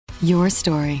Your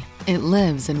story. It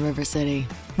lives in River City,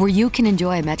 where you can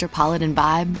enjoy a metropolitan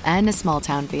vibe and a small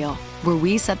town feel, where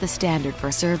we set the standard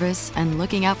for service and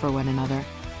looking out for one another,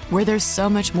 where there's so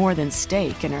much more than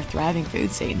steak in our thriving food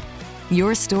scene.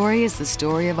 Your story is the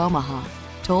story of Omaha,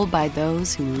 told by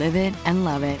those who live it and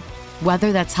love it.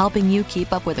 Whether that's helping you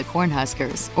keep up with the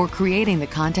Cornhuskers or creating the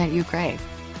content you crave.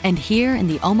 And here in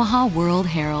the Omaha World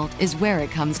Herald is where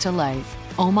it comes to life.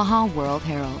 Omaha World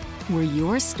Herald, where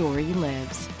your story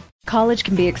lives. College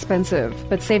can be expensive,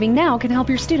 but saving now can help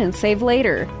your students save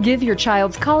later. Give your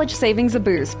child's college savings a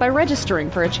boost by registering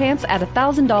for a chance at a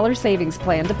 $1,000 savings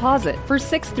plan deposit for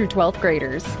 6th through 12th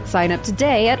graders. Sign up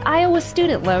today at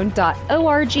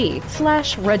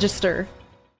iowastudentloan.org/register.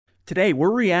 Today, we're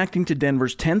reacting to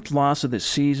Denver's 10th loss of the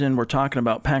season. We're talking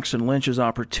about Paxton Lynch's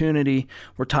opportunity.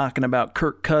 We're talking about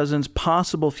Kirk Cousins'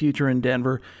 possible future in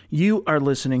Denver. You are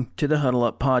listening to the Huddle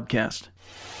Up Podcast.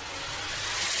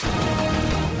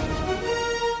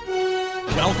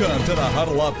 Welcome to the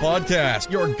Huddle Up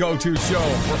Podcast, your go-to show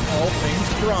for all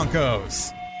things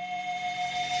Broncos.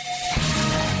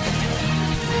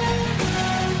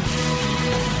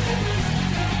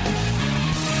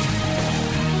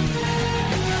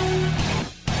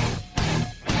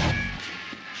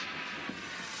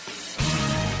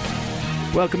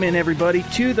 Welcome in, everybody,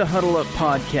 to the Huddle Up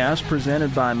Podcast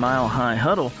presented by Mile High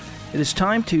Huddle. It is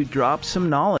time to drop some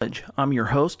knowledge. I'm your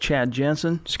host, Chad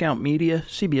Jensen, Scout Media,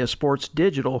 CBS Sports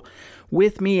Digital.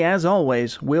 With me, as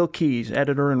always, Will Keys,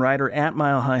 editor and writer at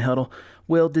Mile High Huddle.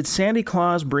 Will, did Sandy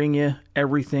Claus bring you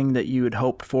everything that you had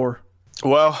hoped for?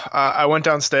 Well, I went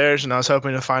downstairs and I was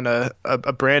hoping to find a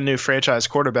brand new franchise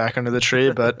quarterback under the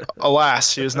tree, but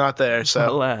alas, he was not there. So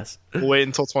alas, we'll wait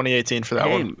until 2018 for that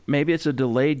one. Maybe it's a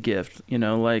delayed gift.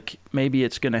 Like maybe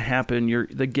it's going to happen.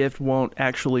 The gift won't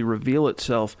actually reveal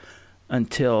itself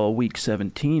until Week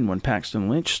 17 when Paxton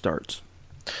Lynch starts.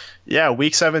 Yeah,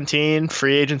 Week 17,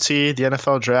 free agency, the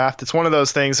NFL draft. It's one of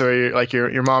those things where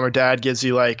your mom or dad gives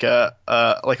you like a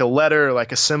letter,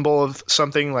 like a symbol of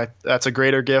something, like that's a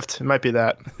greater gift. It might be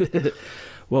that.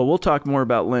 Well, we'll talk more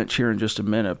about Lynch here in just a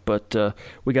minute, but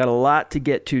we got a lot to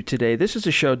get to today. This is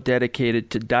a show dedicated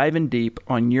to diving deep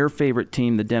on your favorite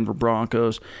team, the Denver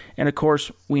Broncos. And, of course,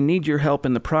 we need your help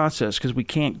in the process because we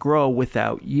can't grow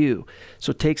without you.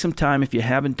 So take some time if you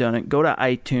haven't done it. Go to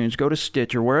iTunes, go to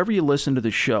Stitcher, wherever you listen to the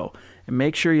show, and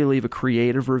make sure you leave a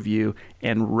creative review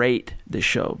and rate the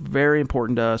show. Very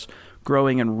important to us,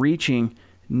 growing and reaching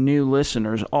new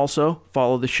listeners. Also,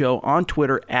 follow the show on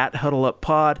Twitter at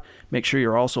HuddleUpPod. Make sure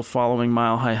you're also following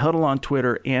Mile High Huddle on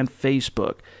Twitter and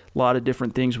Facebook. A lot of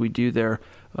different things we do there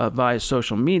via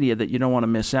social media that you don't want to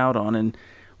miss out on. And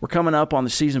we're coming up on the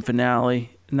season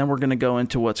finale, and then we're going to go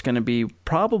into what's going to be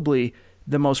probably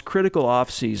the most critical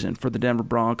offseason for the Denver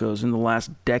Broncos in the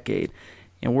last decade.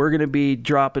 And we're going to be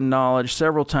dropping knowledge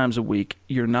several times a week.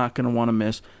 You're not going to want to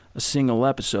miss a single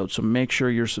episode, so make sure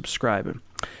you're subscribing.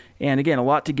 And again, a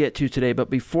lot to get to today, but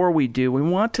before we do, we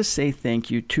want to say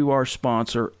thank you to our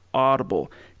sponsor,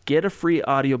 Audible. Get a free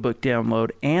audiobook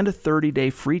download and a 30-day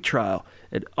free trial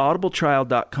at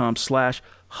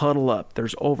audibletrial.com/huddleup.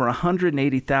 There's over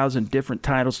 180,000 different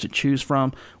titles to choose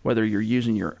from, whether you're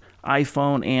using your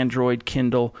iPhone, Android,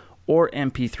 Kindle, or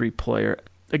MP3 player.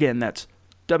 Again, that's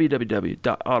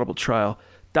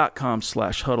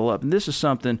www.audibletrial.com/huddleup. And this is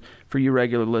something for you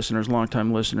regular listeners,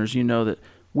 longtime listeners, you know that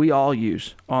we all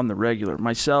use on the regular.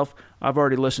 Myself, I've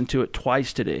already listened to it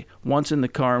twice today, once in the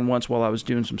car and once while I was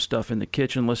doing some stuff in the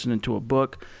kitchen, listening to a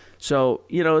book. So,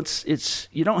 it's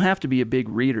you don't have to be a big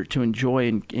reader to enjoy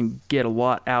and get a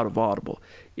lot out of Audible.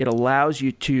 It allows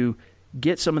you to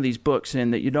get some of these books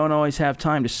in that you don't always have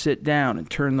time to sit down and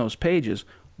turn those pages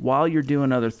while you're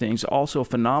doing other things. Also a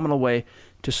phenomenal way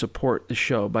to support the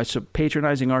show. By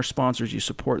patronizing our sponsors, you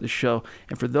support the show.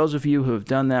 And for those of you who have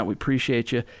done that, we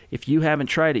appreciate you. If you haven't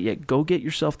tried it yet, go get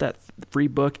yourself that free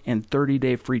book and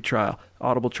 30-day free trial,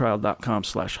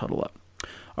 audibletrial.com/huddleup.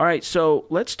 All right, so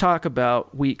let's talk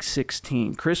about Week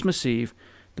 16. Christmas Eve,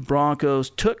 the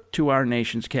Broncos took to our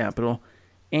nation's capital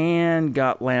and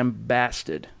got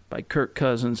lambasted by Kirk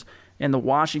Cousins and the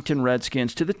Washington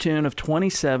Redskins to the tune of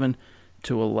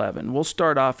 27-11. We'll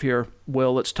start off here,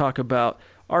 Will. Let's talk about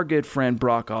our good friend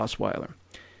Brock Osweiler.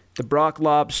 The Brock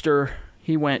Lobster,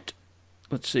 he went,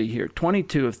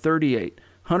 22 of 38,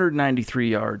 193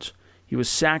 yards. He was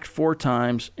sacked 4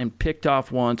 times and picked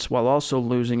off once while also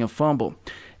losing a fumble.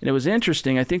 And it was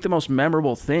interesting. I think the most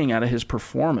memorable thing out of his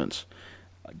performance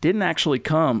didn't actually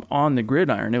come on the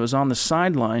gridiron. It was on the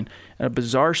sideline, a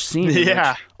bizarre scene in which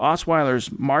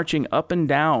Osweiler's marching up and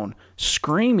down,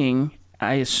 screaming,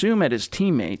 I assume at his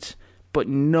teammates, but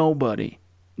nobody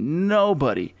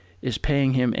is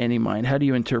paying him any mind. How do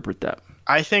you interpret that?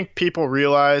 I think people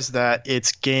realize that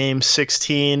it's game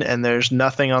 16 and there's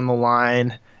nothing on the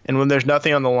line. And when there's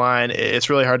nothing on the line, it's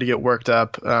really hard to get worked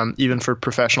up, even for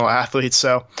professional athletes.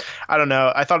 So I don't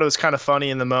know. I thought it was kind of funny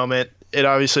in the moment. It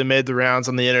obviously made the rounds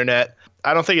on the internet.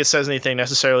 I don't think it says anything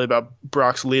necessarily about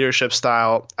Brock's leadership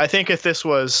style. I think if this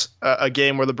was a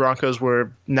game where the Broncos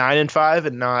were 9-5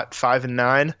 and not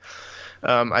 5-9,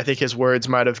 I think his words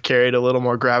might have carried a little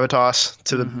more gravitas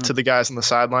to the guys on the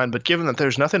sideline. But given that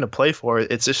there's nothing to play for,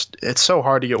 it's so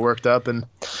hard to get worked up. And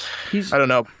I don't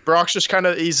know. Brock's just kind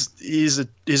of he's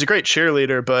a great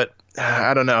cheerleader, but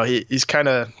I don't know. He's kind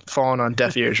of falling on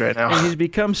deaf ears right now. And he's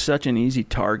become such an easy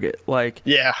target. Like,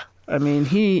 yeah. I mean,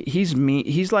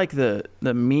 he's like the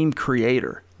meme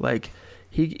creator. Like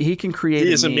he can create.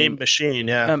 He is a meme machine.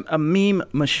 Yeah, a meme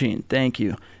machine. Thank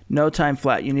you. No time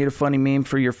flat. You need a funny meme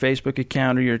for your Facebook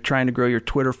account, or you're trying to grow your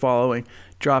Twitter following.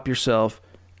 Drop yourself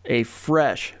a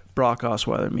fresh Brock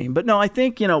Osweiler meme. But no, I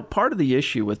think part of the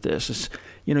issue with this is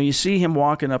you see him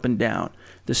walking up and down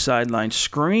the sideline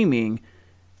screaming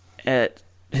at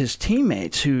his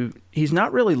teammates who he's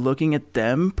not really looking at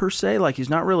them per se. Like he's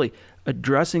not really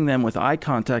addressing them with eye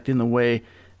contact in the way,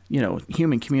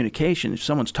 human communication. If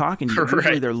someone's talking to you, right,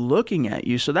 usually they're looking at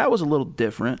you. So that was a little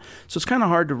different. So it's kind of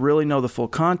hard to really know the full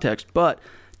context. But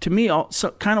to me,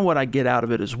 kind of what I get out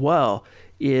of it as well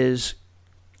is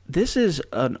this is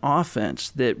an offense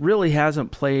that really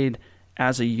hasn't played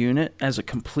as a unit, as a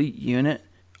complete unit,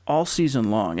 all season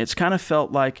long. It's kind of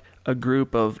felt like a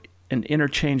group of an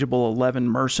interchangeable 11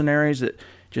 mercenaries that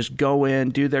just go in,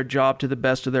 do their job to the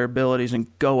best of their abilities, and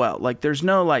go out. Like there's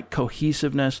no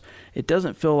cohesiveness. It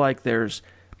doesn't feel like there's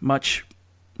much,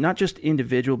 not just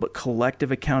individual, but collective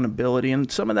accountability.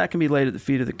 And some of that can be laid at the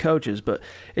feet of the coaches. But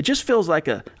it just feels like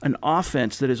an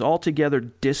offense that is altogether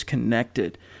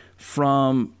disconnected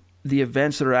from the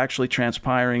events that are actually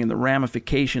transpiring and the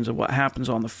ramifications of what happens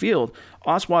on the field.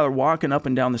 Osweiler walking up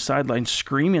and down the sideline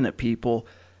screaming at people.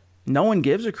 No one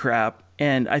gives a crap.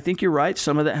 And I think you're right.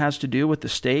 Some of that has to do with the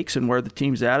stakes and where the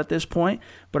team's at this point.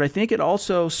 But I think it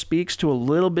also speaks to a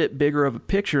little bit bigger of a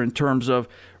picture in terms of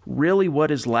really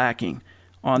what is lacking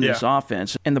on this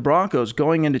offense. And the Broncos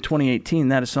going into 2018,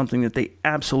 that is something that they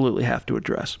absolutely have to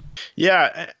address.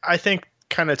 Yeah, I think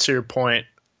kind of to your point,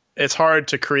 it's hard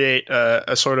to create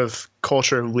a sort of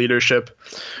culture of leadership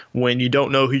when you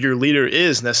don't know who your leader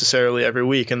is necessarily every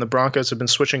week. And the Broncos have been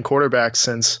switching quarterbacks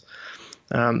since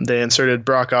they inserted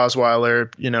Brock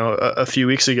Osweiler, a few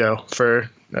weeks ago for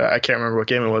I can't remember what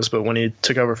game it was, but when he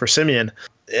took over for Simeon.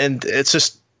 And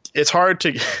it's hard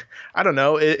to, I don't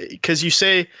know, because you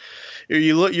say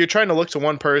you're trying to look to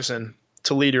one person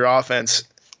to lead your offense.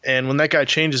 And when that guy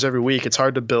changes every week, it's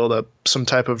hard to build up some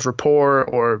type of rapport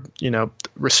or,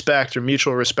 respect or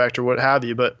mutual respect or what have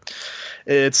you. But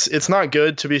it's not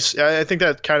good to be – I think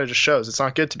that kind of just shows it's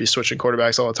not good to be switching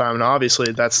quarterbacks all the time. And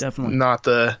obviously that's definitely not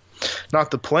the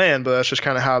plan, but that's just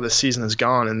kind of how this season has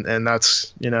gone. And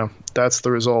that's, that's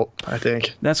the result, I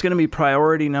think. That's going to be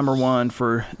priority number one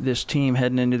for this team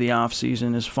heading into the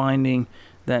offseason is finding –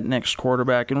 that next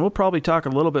quarterback. And we'll probably talk a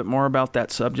little bit more about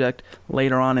that subject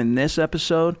later on in this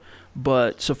episode.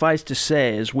 But suffice to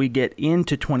say, as we get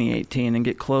into 2018 and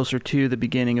get closer to the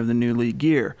beginning of the new league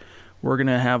year, we're going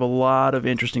to have a lot of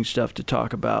interesting stuff to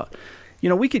talk about.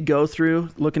 We could go through,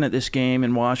 looking at this game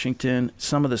in Washington,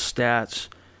 some of the stats.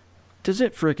 Does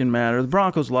it freaking matter? The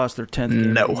Broncos lost their 10th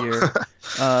game of the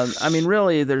year.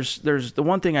 Really, there's the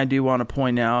one thing I do want to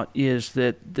point out is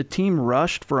that the team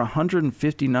rushed for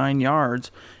 159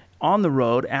 yards on the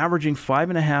road, averaging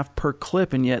 5.5 per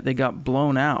clip, and yet they got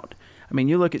blown out.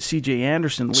 You look at C.J.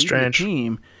 Anderson leading the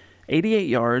team, 88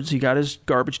 yards. He got his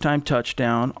garbage time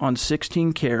touchdown on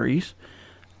 16 carries,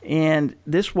 and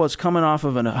this was coming off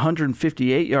of an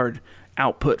 158-yard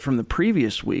output from the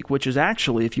previous week, which is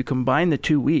actually, if you combine the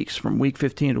 2 weeks from week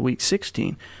 15 to week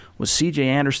 16, was C.J.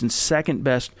 Anderson's second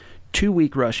best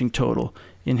 2-week rushing total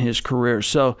in his career.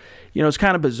 So, it's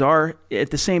kind of bizarre. At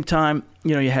the same time,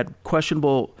 you had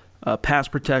questionable pass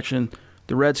protection.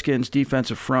 The Redskins'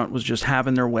 defensive front was just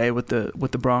having their way with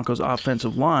the Broncos'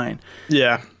 offensive line.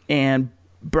 Yeah. And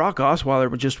Brock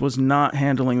Osweiler just was not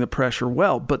handling the pressure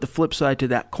well. But the flip side to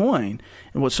that coin,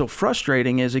 and what's so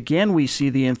frustrating is, again, we see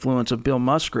the influence of Bill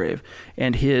Musgrave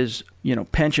and his,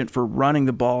 penchant for running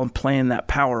the ball and playing that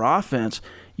power offense.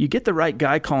 You get the right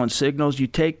guy calling signals. You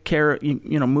take care,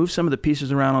 move some of the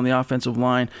pieces around on the offensive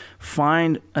line,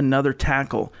 find another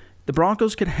tackle. The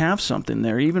Broncos could have something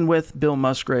there, even with Bill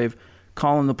Musgrave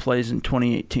calling the plays in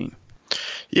 2018.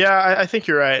 Yeah, I think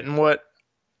you're right. And what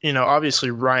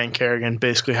obviously Ryan Kerrigan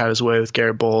basically had his way with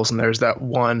Garrett Bowles, and there's that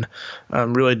one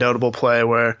really notable play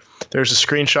where there's a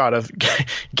screenshot of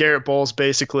Garrett Bowles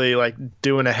basically like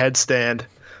doing a headstand,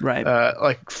 right,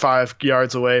 like 5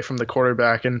 yards away from the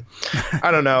quarterback. And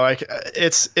I don't know, like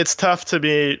it's tough for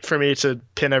me to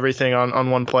pin everything on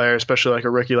one player, especially like a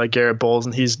rookie like Garrett Bowles,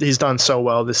 and he's done so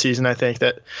well this season. I think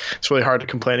that it's really hard to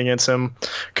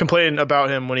complain about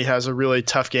him when he has a really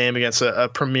tough game against a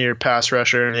premier pass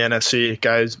rusher in the NFC.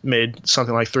 Guy's made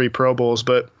something like 3 Pro Bowls.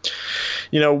 But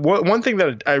one thing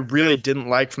that I really didn't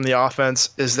like from the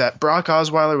offense is that Brock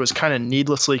Osweiler was kind of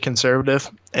needlessly conservative,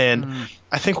 and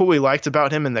I think what we liked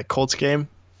about him in the Colts game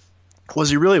was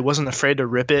he really wasn't afraid to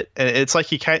rip it. And it's like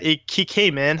he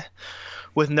came in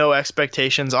with no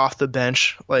expectations off the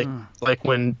bench, like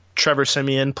when Trevor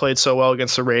Siemian played so well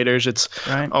against the Raiders. It's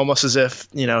almost as if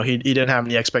he didn't have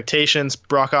any expectations.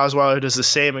 Brock Osweiler does the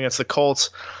same against the Colts,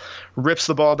 rips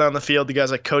the ball down the field to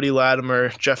guys like Cody Latimer,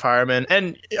 Jeff Hireman.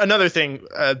 And another thing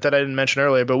that I didn't mention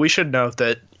earlier, but we should note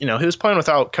that he was playing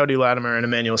without Cody Latimer and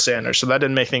Emmanuel Sanders, so that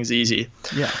didn't make things easy.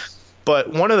 Yeah.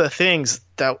 But one of the things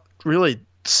that really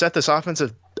set this offense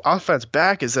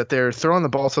back is that they're throwing the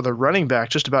ball to the running back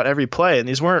just about every play, and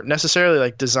these weren't necessarily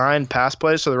like designed pass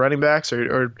plays to the running backs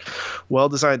or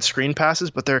well-designed screen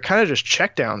passes, but they're kind of just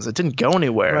checkdowns that didn't go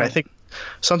anywhere. Right. I think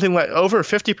something like over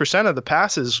 50% of the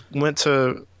passes went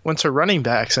to running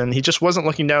backs, and he just wasn't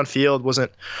looking downfield,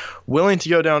 wasn't willing to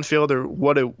go downfield, or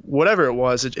whatever it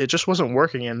was. It just wasn't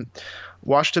working, and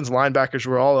Washington's linebackers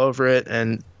were all over it,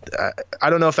 and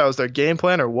I don't know if that was their game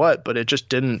plan or what, but it just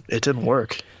didn't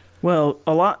work. Well,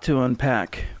 a lot to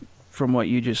unpack from what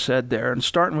you just said there. And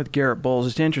starting with Garrett Bowles,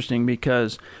 it's interesting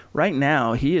because right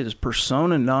now he is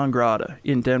persona non grata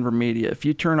in Denver media. If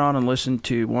you turn on and listen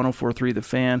to 104.3 The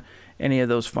Fan, any of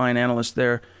those fine analysts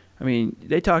there, I mean,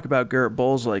 they talk about Garrett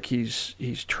Bowles like he's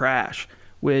trash,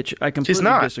 which I completely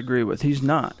disagree with. He's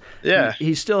not. Yeah.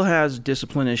 He still has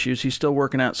discipline issues. He's still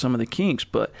working out some of the kinks,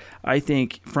 but I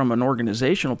think from an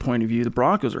organizational point of view, the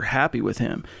Broncos are happy with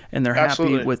him, and they're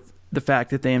happy with the fact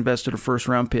that they invested a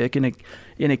first-round pick in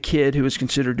a kid who is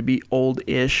considered to be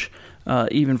old-ish,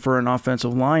 even for an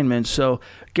offensive lineman. So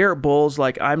Garrett Bowles,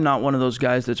 I'm not one of those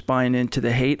guys that's buying into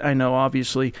the hate. I know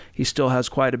obviously he still has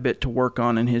quite a bit to work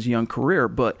on in his young career,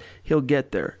 but he'll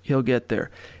get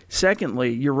there.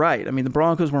 Secondly, you're right. I mean, the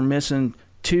Broncos were missing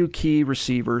 2 key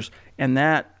receivers, and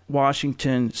that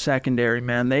Washington secondary,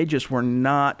 man, they just were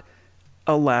not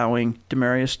allowing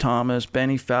Demaryius Thomas,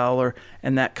 Benny Fowler,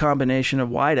 and that combination of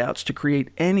wideouts to create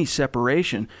any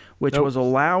separation, which was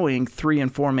allowing 3-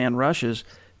 and 4-man rushes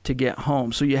to get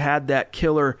home. So you had that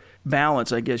killer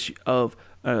balance, I guess, of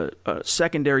a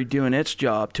secondary doing its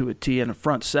job to a T and a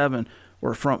front 7,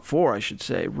 or a front 4, I should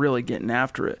say, really getting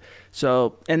after it.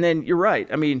 So, and then you're right.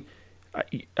 I mean,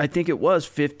 I think it was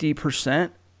 50%.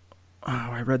 Oh,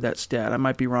 I read that stat. I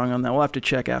might be wrong on that. We'll have to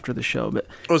check after the show. But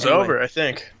it was over, I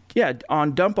think. Yeah,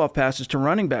 on dump-off passes to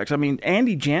running backs. I mean,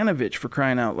 Andy Janovich, for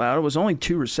crying out loud, it was only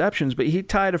 2 receptions, but he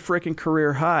tied a freaking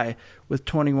career high with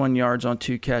 21 yards on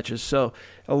 2 catches. So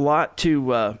a lot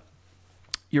to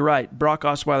you're right, Brock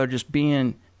Osweiler just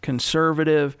being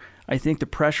conservative. I think the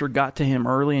pressure got to him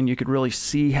early, and you could really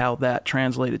see how that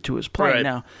translated to his play. Right.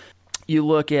 Now, you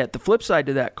look at the flip side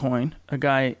to that coin, a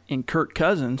guy in Kirk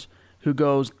Cousins who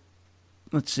goes,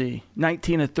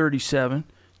 19 of 37,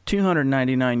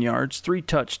 299 yards, 3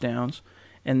 touchdowns,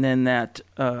 and then that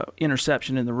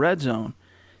interception in the red zone.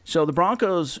 So the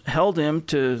Broncos held him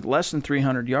to less than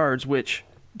 300 yards, which,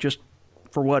 just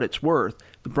for what it's worth,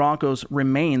 the Broncos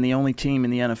remain the only team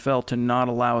in the NFL to not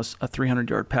allow us a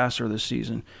 300-yard passer this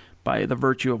season by the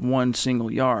virtue of 1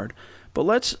 single yard. But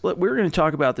we're going to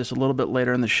talk about this a little bit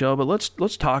later in the show, but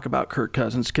let's talk about Kirk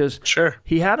Cousins, because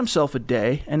he had himself a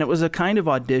day, and it was a kind of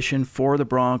audition for the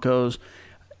Broncos,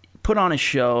 put on a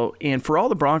show, and for all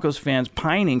the Broncos fans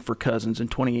pining for Cousins in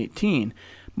 2018,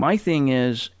 my thing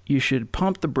is you should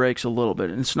pump the brakes a little bit.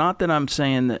 And it's not that I'm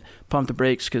saying that pump the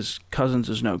brakes because Cousins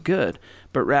is no good,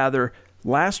 but rather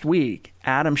last week,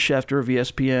 Adam Schefter of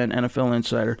ESPN, NFL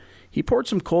Insider, he poured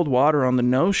some cold water on the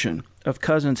notion of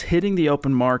Cousins hitting the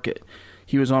open market.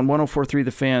 He was on 104.3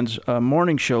 The Fan's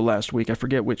morning show last week. I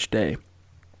forget which day.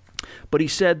 But he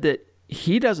said that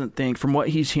he doesn't think, from what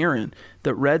he's hearing,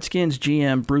 that Redskins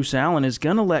GM Bruce Allen is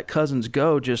going to let Cousins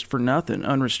go just for nothing,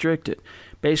 unrestricted.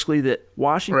 Basically that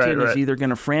Washington is either going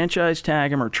to franchise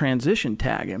tag him or transition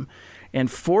tag him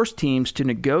and force teams to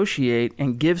negotiate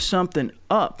and give something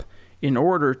up in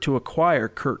order to acquire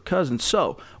Kirk Cousins.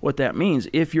 So what that means,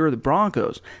 if you're the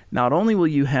Broncos, not only will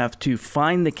you have to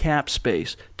find the cap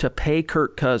space to pay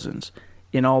Kirk Cousins,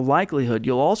 in all likelihood,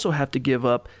 you'll also have to give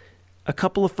up a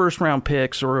couple of first-round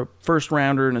picks or a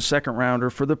first-rounder and a second-rounder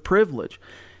for the privilege.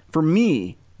 For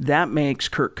me, that makes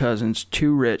Kirk Cousins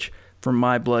too rich for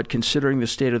my blood, considering the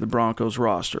state of the Broncos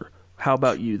roster. How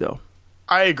about you, though?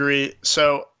 I agree.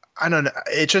 So, I don't know.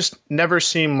 It just never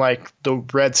seemed like the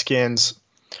Redskins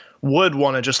would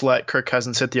want to just let Kirk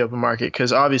Cousins hit the open market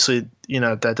because obviously,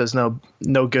 that does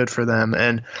no good for them.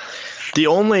 And the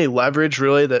only leverage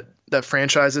really that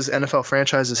NFL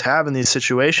franchises have in these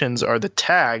situations are the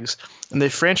tags. And they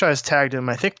franchise tagged him,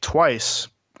 I think, twice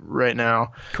right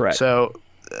now. Correct. So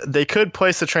they could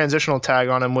place the transitional tag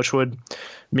on him, which would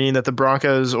mean that the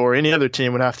Broncos or any other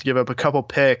team would have to give up a couple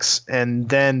picks and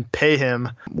then pay him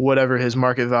whatever his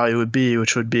market value would be,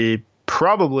 which would be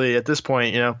probably at this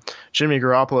point, Jimmy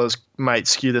Garoppolo might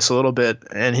skew this a little bit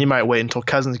and he might wait until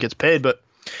Cousins gets paid, but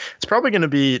it's probably going to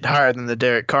be higher than the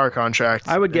Derek Carr contract.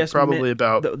 I would guess probably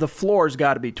about the floor's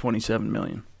got to be $27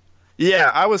 million.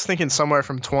 Yeah, I was thinking somewhere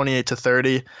from 28 to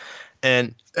 30.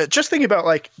 And just thinking about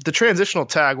like the transitional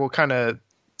tag will kind of,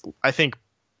 I think,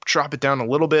 drop it down a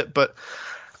little bit. But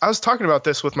I was talking about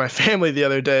this with my family the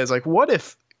other day. It's like, what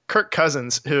if Kirk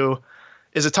Cousins, who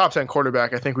is a top 10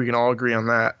 quarterback, I think we can all agree on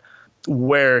that,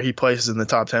 where he places in the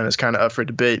top 10 is kind of up for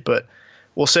debate. But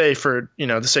we'll say for,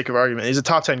 the sake of argument, he's a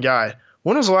top 10 guy.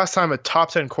 When was the last time a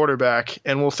top 10 quarterback,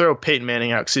 and we'll throw Peyton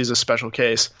Manning out because he's a special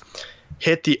case,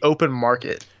 hit the open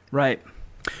market? Right.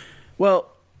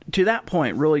 Well, to that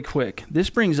point, really quick, this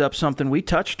brings up something we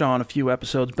touched on a few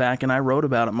episodes back, and I wrote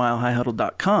about at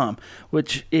milehighhuddle.com,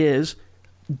 which is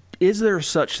there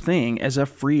such thing as a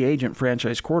free agent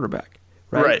franchise quarterback?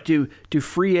 Right. Do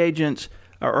free agents,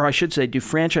 or I should say, do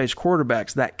franchise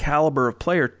quarterbacks, that caliber of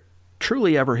player,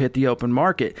 truly ever hit the open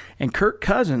market? And Kirk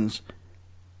Cousins,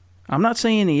 I'm not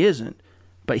saying he isn't,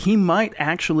 but he might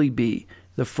actually be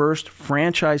the first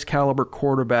franchise caliber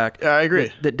quarterback. Yeah, I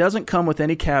agree. That doesn't come with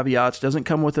any caveats, doesn't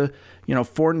come with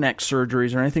 4 neck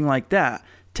surgeries or anything like that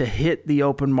to hit the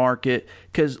open market.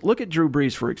 Because look at Drew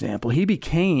Brees, for example. He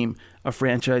became a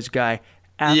franchise guy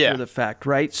after the fact,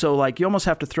 right? So you almost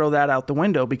have to throw that out the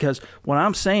window, because what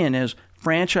I'm saying is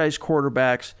franchise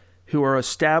quarterbacks who are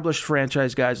established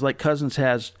franchise guys like Cousins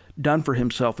has done for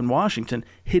himself in Washington,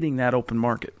 hitting that open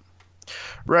market.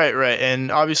 Right.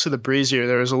 And obviously the Brees year,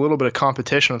 there was a little bit of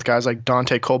competition with guys like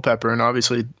Dante Culpepper, and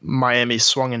obviously Miami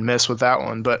swung and missed with that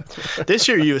one. But this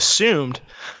year you assumed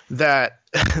that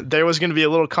there was going to be a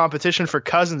little competition for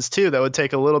Cousins too that would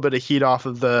take a little bit of heat off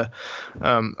of the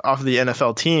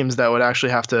NFL teams that would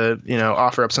actually have to,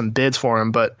 offer up some bids for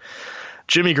him. But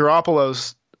Jimmy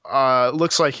Garoppolo's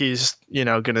looks like he's,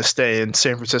 going to stay in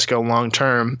San Francisco long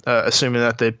term, assuming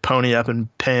that they pony up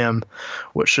and pay him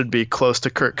what should be close to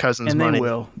Kirk Cousins' money. And they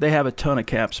will. They have a ton of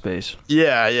cap space.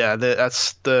 Yeah.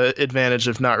 That's the advantage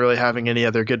of not really having any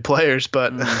other good players.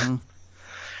 But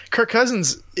Kirk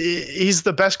Cousins, he's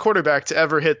the best quarterback to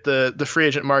ever hit the free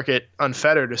agent market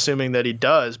unfettered, assuming that he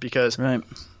does, because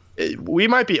we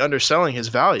might be underselling his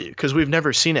value because we've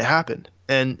never seen it happen.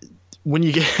 And when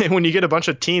you get a bunch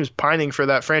of teams pining for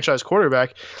that franchise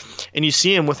quarterback, and you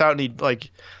see him without any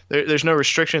there's no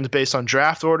restrictions based on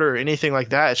draft order or anything like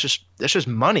that. It's just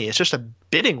money. It's just a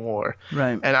bidding war.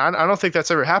 Right. And I don't think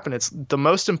that's ever happened. It's the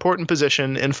most important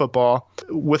position in football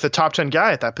with a top 10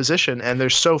 guy at that position, and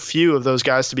there's so few of those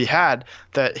guys to be had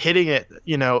that hitting it,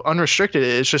 unrestricted,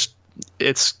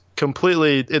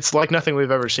 it's like nothing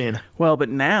we've ever seen. Well, but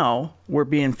now we're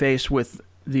being faced with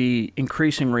the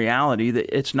increasing reality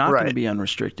that it's not going to be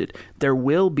unrestricted. There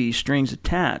will be strings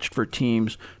attached for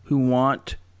teams who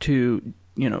want to,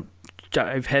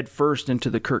 dive head first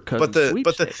into the Kirk Cousins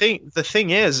sweepstakes. But the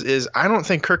thing is I don't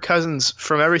think Kirk Cousins,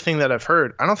 from everything that I've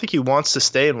heard, I don't think he wants to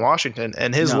stay in Washington,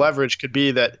 and his leverage could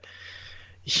be that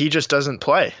he just doesn't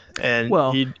play and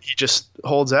he just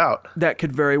holds out. That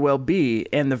could very well be,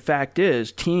 and the fact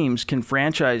is teams can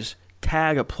franchise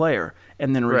tag a player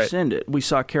and then rescind it. We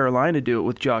saw Carolina do it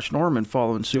with Josh Norman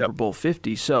following Super Bowl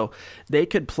 50. So they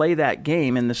could play that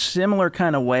game in the similar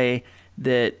kind of way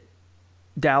that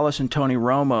Dallas and Tony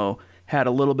Romo had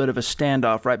a little bit of a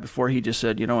standoff right before he just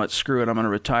said, you know what, screw it, I'm going to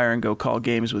retire and go call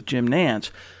games with Jim Nantz,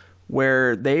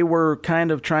 where they were kind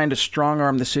of trying to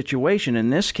strong-arm the situation. In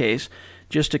this case,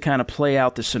 just to kind of play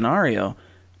out the scenario,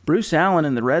 Bruce Allen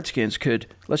and the Redskins could,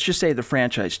 let's just say, the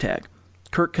franchise tag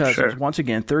Kirk Cousins, once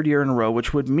again, third year in a row,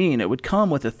 which would mean it would come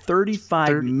with a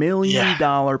 $35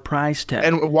 million price tag.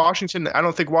 And Washington, I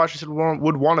don't think Washington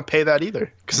would want to pay that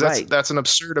either, because that's an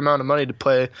absurd amount of money to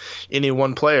pay any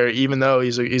one player, even though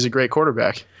he's a great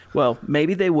quarterback. Well,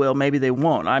 maybe they will, maybe they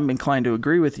won't. I'm inclined to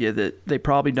agree with you that they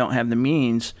probably don't have the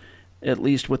means, at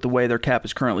least with the way their cap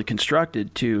is currently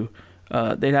constructed, to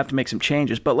they'd have to make some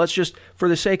changes. But let's just, for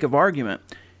the sake of argument,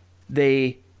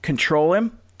 they control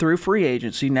him through free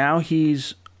agency. Now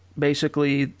he's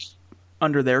basically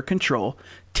under their control.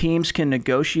 Teams can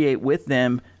negotiate with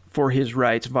them for his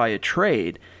rights via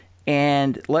trade.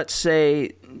 And let's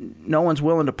say no one's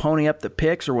willing to pony up the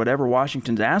picks or whatever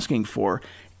Washington's asking for,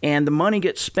 and the money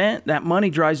gets spent, that money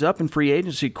dries up in free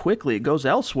agency quickly. It goes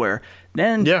elsewhere.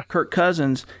 Then Kirk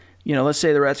Cousins, let's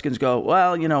say the Redskins go,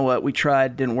 well, you know what, we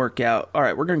tried, didn't work out. All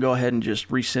right, we're going to go ahead and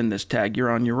just rescind this tag.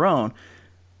 You're on your own.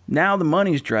 Now the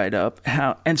money's dried up.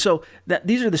 And so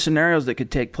these are the scenarios that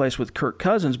could take place with Kirk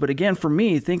Cousins. But again, for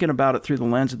me, thinking about it through the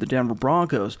lens of the Denver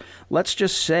Broncos, let's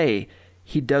just say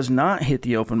he does not hit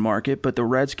the open market, but the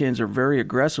Redskins are very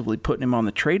aggressively putting him on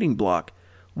the trading block.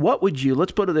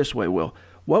 Let's put it this way, Will.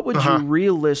 What would you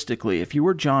realistically, if you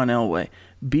were John Elway,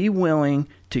 be willing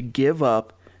to give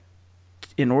up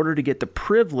in order to get the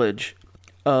privilege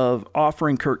of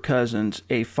offering Kirk Cousins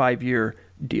a 5-year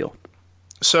deal?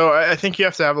 So I think you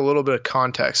have to have a little bit of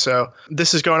context. So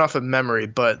this is going off of memory,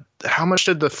 but how much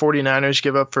did the 49ers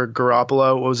give up for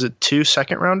Garoppolo? What was it, 2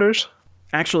 second-rounders?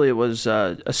 Actually, it was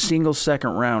a single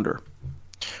second-rounder.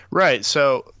 Right.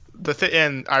 So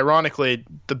and ironically,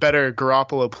 the better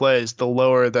Garoppolo plays, the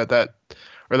lower or the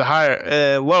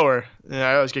higher, lower.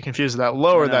 I always get confused with that.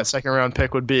 Lower that second-round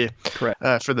pick would be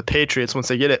for the Patriots once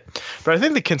they get it. But I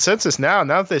think the consensus now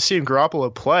that they've seen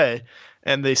Garoppolo play,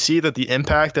 and they see that the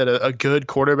impact that a good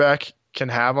quarterback can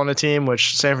have on a team,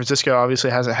 which San Francisco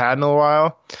obviously hasn't had in a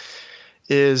while,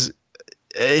 is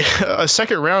a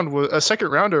second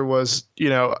rounder was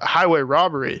highway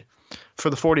robbery for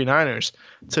the 49ers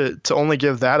to only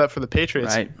give that up for the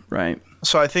Patriots. Right.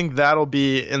 So I think that'll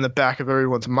be in the back of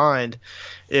everyone's mind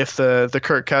if the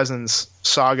Kirk Cousins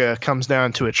saga comes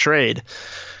down to a trade.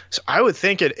 So I would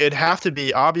think it'd have to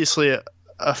be obviously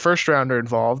a first rounder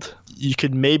involved. You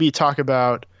could maybe talk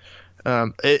about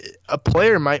a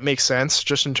player might make sense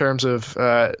just in terms of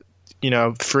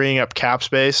freeing up cap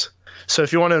space. So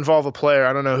if you want to involve a player,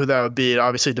 I don't know who that would be. It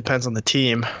obviously depends on the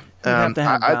team. You have to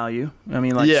have value. I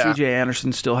mean, C.J.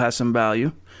 Anderson still has some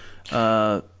value.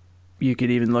 You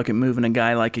could even look at moving a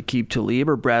guy like Aqib Talib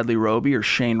or Bradley Roby or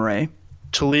Shane Ray.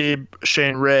 Talib,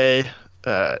 Shane Ray,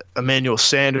 Emmanuel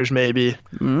Sanders maybe.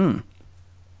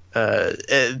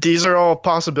 These are all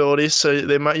possibilities, so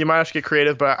you might have to get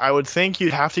creative, but I would think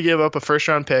you'd have to give up a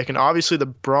first-round pick, and obviously the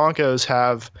Broncos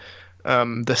have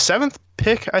the 7th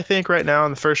pick, I think, right now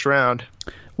in the first round.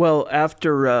 Well,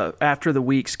 after the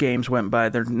week's games went by,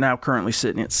 they're now currently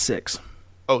sitting at 6.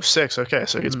 Oh, 6. Okay,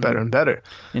 so it gets better and better.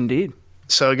 Indeed.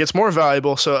 So it gets more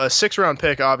valuable. So a 6-round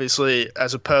pick, obviously,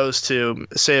 as opposed to,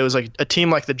 say it was like a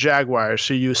team like the Jaguars,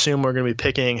 who you assume we're going to be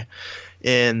picking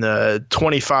in the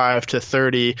 25 to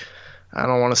 30, I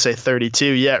don't want to say 32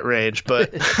 yet range,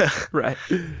 but right.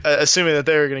 Assuming that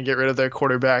they're going to get rid of their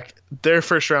quarterback, their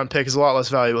first-round pick is a lot less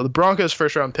valuable. The Broncos'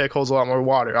 first-round pick holds a lot more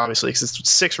water, obviously, because it's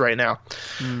 6 right now.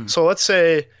 So let's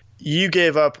say you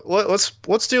gave up.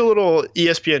 Let's do a little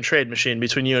ESPN trade machine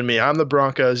between you and me. I'm the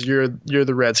Broncos. You're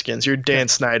the Redskins. You're Dan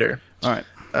Snyder. All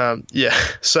right.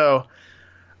 So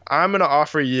I'm going to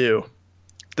offer you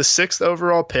the 6th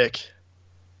overall pick,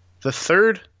 the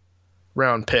 3rd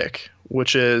round pick,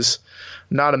 which is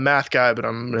not a math guy, but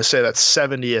I'm going to say that's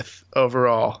 70th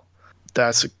overall.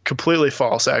 That's completely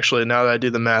false, actually, now that I do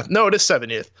the math. No, it is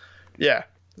 70th. Yeah,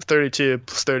 32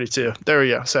 plus 32. There we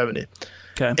go, 70.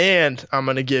 Okay. And I'm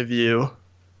going to give you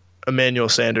Emmanuel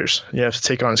Sanders. You have to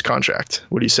take on his contract.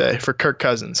 What do you say for Kirk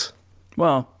Cousins?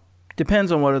 Well,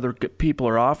 depends on what other people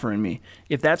are offering me.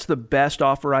 If that's the best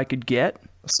offer I could get,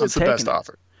 it's the best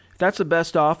offer. If that's the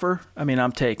best offer, I mean,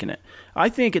 I'm taking it. I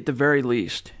think at the very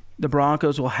least, the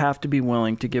Broncos will have to be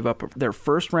willing to give up their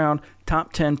first-round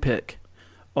top 10 pick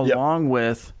along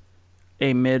with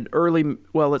a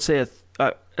let's say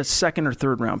a second or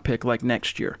third round pick like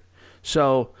next year.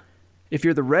 So if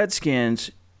you're the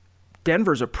Redskins,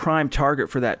 Denver's a prime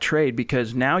target for that trade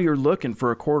because now you're looking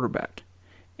for a quarterback.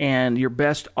 And your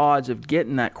best odds of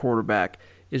getting that quarterback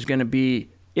is going to be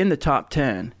in the top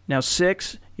 10. Now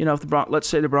 6, if let's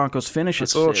say the Broncos finish at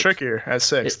 6. It's a little trickier at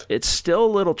 6th. It's still a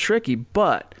little tricky,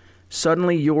 but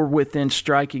suddenly you're within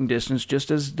striking distance, just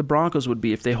as the Broncos would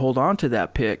be if they hold on to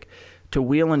that pick to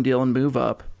wheel and deal and move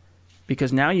up,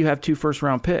 because now you have 2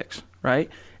 first-round picks, right?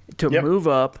 To move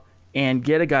up and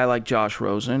get a guy like Josh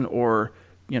Rosen or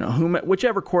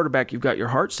whichever quarterback you've got your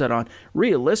heart set on.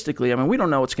 Realistically, I mean, we don't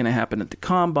know what's going to happen at the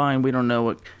Combine. We don't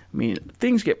know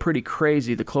things get pretty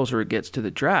crazy the closer it gets to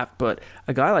the draft, but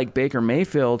a guy like Baker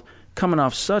Mayfield coming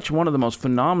off one of the most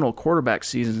phenomenal quarterback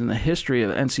seasons in the history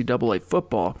of NCAA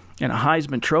football and a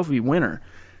Heisman Trophy winner.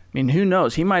 I mean, who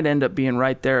knows? He might end up being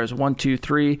right there as 1, 2,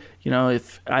 3.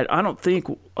 If I don't think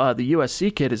the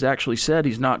USC kid has actually said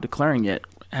he's not declaring yet.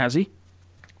 Has he?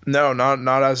 No,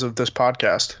 not as of this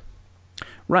podcast.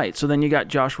 Right. So then you got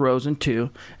Josh Rosen too,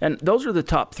 and those are the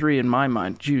top three in my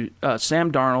mind.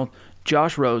 Sam Darnold,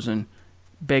 Josh Rosen,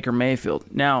 Baker Mayfield.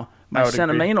 Now, my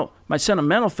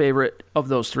sentimental favorite of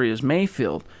those three is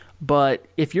Mayfield. But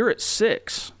if you're at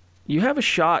 6, you have a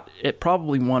shot at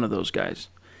probably one of those guys.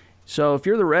 So if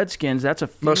you're the Redskins, that's a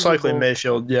feasible, most likely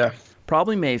Mayfield. Yeah,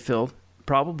 probably Mayfield,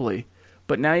 probably.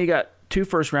 But now you got 2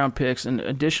 first-round picks and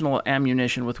additional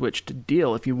ammunition with which to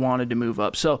deal if you wanted to move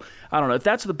up. So, I don't know. If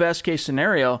that's the best-case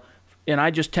scenario, and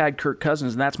I just tagged Kirk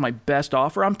Cousins, and that's my best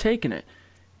offer, I'm taking it.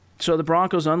 So the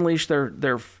Broncos unleash their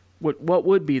what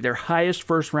would be their highest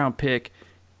first-round pick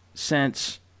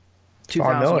since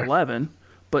 2011,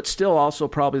 but still also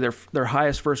probably their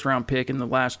highest first-round pick in the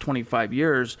last 25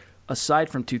 years, aside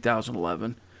from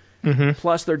 2011. Mm-hmm.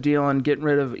 Plus, they're getting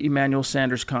rid of Emmanuel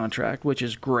Sanders' contract, which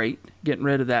is great, getting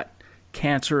rid of that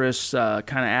cancerous kind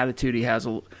of attitude he has.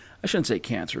 I shouldn't say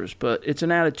cancerous, but it's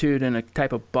an attitude and a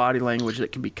type of body language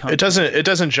that can become. It doesn't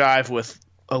jive with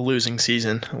a losing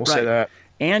season. We'll say that.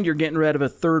 And you're getting rid of a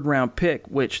 3rd-round pick,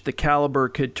 which the caliber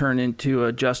could turn into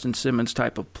a Justin Simmons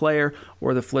type of player,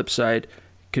 or the flip side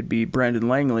could be Brendan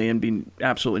Langley and be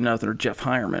absolutely nothing, or Jeff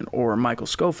Heuerman or Michael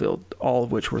Schofield, all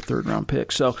of which were 3rd-round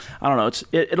picks. So, I don't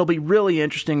know. It'll be really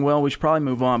interesting. Well, we should probably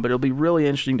move on, but it'll be really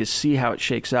interesting to see how it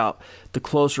shakes out the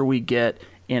closer we get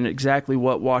and exactly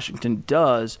what Washington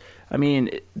does. I mean,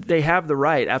 they have the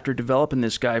right, after developing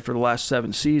this guy for the last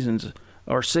 6 seasons,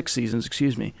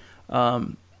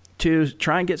 to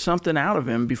try and get something out of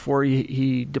him before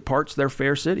he departs their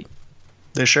fair city.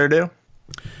 They sure do.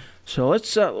 So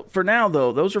let's, for now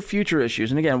though, those are future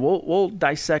issues. And again, we'll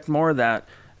dissect more of that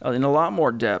in a lot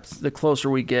more depth the closer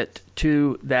we get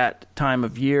to that time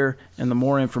of year and the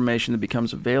more information that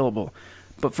becomes available.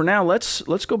 But for now, let's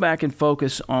go back and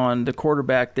focus on the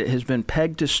quarterback that has been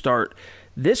pegged to start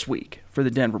this week for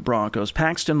the Denver Broncos,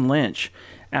 Paxton Lynch.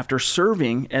 After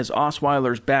serving as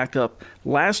Osweiler's backup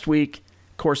last week,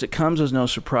 of course, it comes as no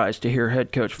surprise to hear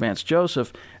head coach Vance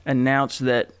Joseph announce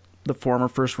that the former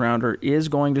first-rounder is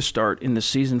going to start in the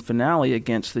season finale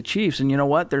against the Chiefs. And you know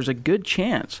what? There's a good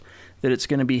chance that it's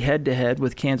going to be head-to-head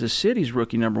with Kansas City's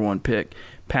rookie number 1 pick,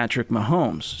 Patrick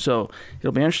Mahomes. So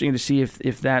it'll be interesting to see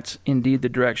if that's indeed the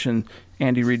direction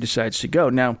Andy Reid decides to go.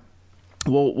 Now,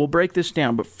 we'll break this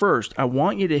down, but first, I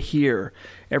want you to hear,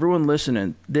 everyone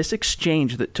listening, this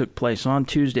exchange that took place on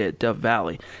Tuesday at Dove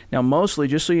Valley. Now, mostly,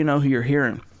 just so you know who you're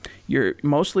hearing,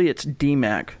 mostly it's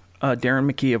DMAC,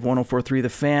 Darren McKee of 104.3 The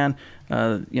Fan,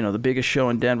 the biggest show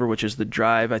in Denver, which is The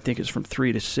Drive. I think it's from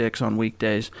 3 to 6 on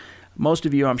weekdays. Most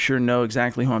of you, I'm sure, know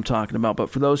exactly who I'm talking about,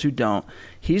 but for those who don't,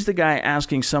 he's the guy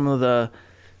asking some of the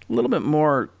little bit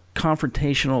more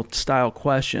confrontational style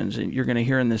questions, and you're going to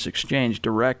hear in this exchange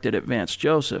directed at Vance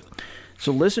Joseph.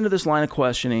 So listen to this line of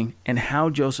questioning and how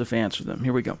Joseph answered them.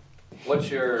 Here we go.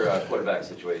 What's your quarterback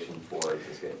situation for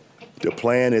this game? The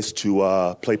plan is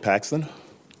to play Paxton.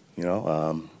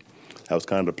 That was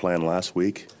kind of the plan last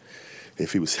week,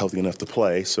 if he was healthy enough to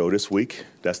play. So this week,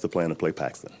 that's the plan, to play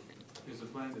Paxton. Is the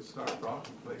plan to start Brock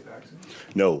and play Paxton?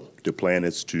 No, the plan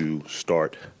is to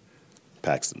start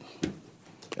Paxton.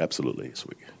 Absolutely, this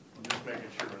week. I'm just making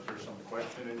sure. Is there some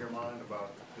question in your mind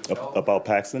about his health? About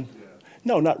Paxton? Yeah.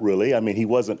 No, not really. I mean, he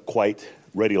wasn't quite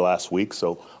ready last week,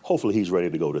 so hopefully he's ready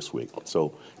to go this week.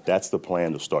 So that's the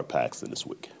plan, to start Paxton this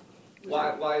week.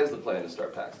 Why is the plan to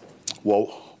start Paxton?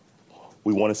 Well,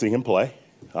 we want to see him play.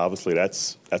 Obviously,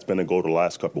 that's been a goal the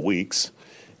last couple of weeks,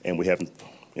 and we haven't,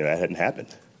 that hadn't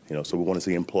happened. So we want to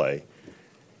see him play.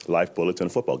 Life bullets in a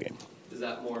football game. Is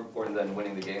that more important than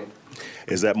winning the game?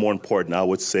 Is that more important? I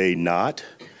would say not.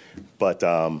 But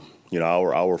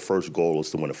our first goal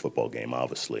is to win a football game,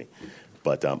 obviously.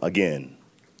 But again,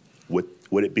 with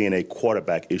it being a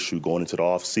quarterback issue going into the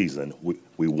off season,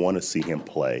 we want to see him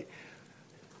play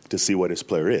to see what his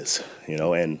player is.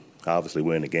 And obviously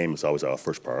winning the game is always our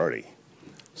first priority.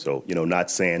 So,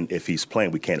 not saying if he's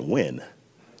playing we can't win.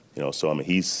 So, I mean,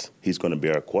 he's going to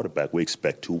be our quarterback. We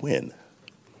expect to win.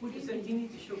 Would you say he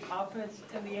needs to show confidence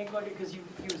in the ankle because he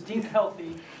was deemed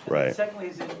healthy? Right. Secondly,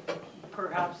 is it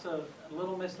perhaps a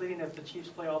little misleading if the Chiefs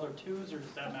play all their twos, or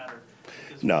does that matter?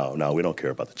 No, we don't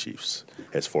care about the Chiefs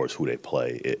as far as who they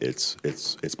play.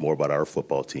 It's more about our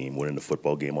football team winning the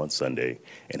football game on Sunday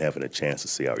and having a chance to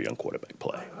see our young quarterback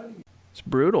play. It's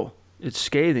brutal. It's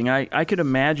scathing. I could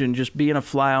imagine just being a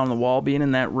fly on the wall, being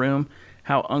in that room,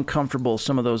 how uncomfortable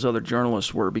some of those other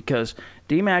journalists were, because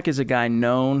DMAC is a guy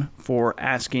known for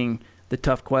asking the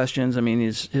tough questions. I mean,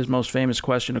 his most famous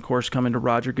question, of course, coming to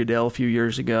Roger Goodell a few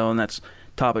years ago, and that's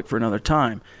topic for another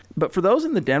time. But for those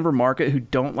in the Denver market who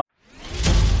don't like...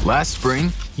 Last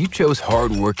spring, you chose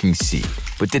hardworking Seed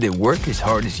But did it work as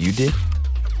hard as you did?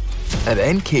 At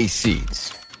NK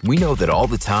Seeds, we know that all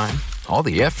the time, all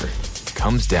the effort,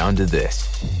 comes down to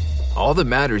this. All that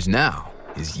matters now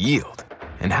is yield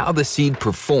and how the seed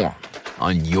performed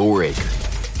on your acre.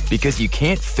 Because you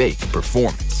can't fake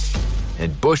performance,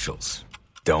 and bushels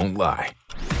don't lie.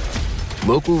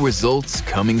 Local results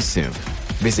coming soon.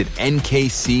 Visit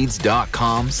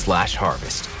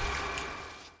nkseeds.com/harvest.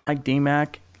 Like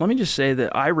D-Mac, let me just say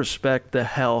that I respect the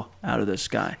hell out of this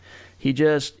guy. He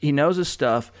knows his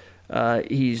stuff.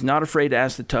 He's not afraid to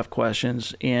ask the tough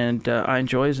questions, and I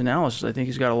enjoy his analysis. I think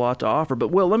he's got a lot to offer. But,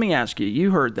 Will, let me ask you. You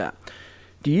heard that.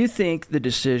 Do you think the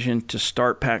decision to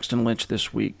start Paxton Lynch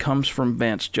this week comes from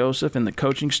Vance Joseph and the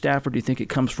coaching staff, or do you think it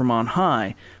comes from on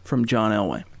high from John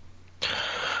Elway?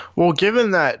 Well,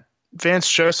 given that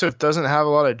Vance Joseph doesn't have a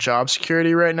lot of job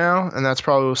security right now, and that's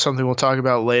probably something we'll talk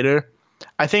about later,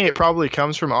 I think it probably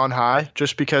comes from on high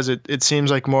just because it seems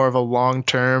like more of a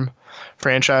long-term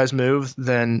franchise move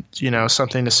than,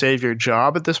 something to save your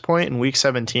job at this point in Week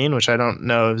 17, which I don't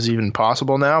know is even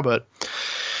possible now, but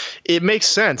it makes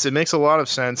sense. It makes a lot of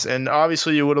sense. And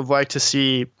obviously you would have liked to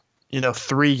see,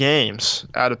 3 games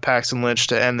out of Paxton Lynch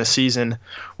to end the season.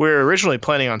 We were originally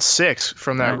planning on 6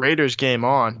 from that Raiders game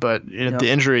on, but the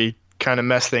injury kind of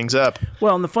messed things up.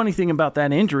 Well, and the funny thing about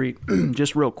that injury,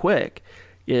 just real quick,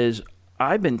 is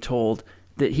I've been told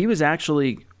that he was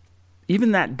actually,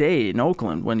 even that day in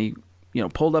Oakland when he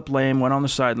pulled up lame, went on the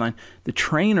sideline, the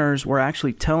trainers were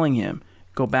actually telling him,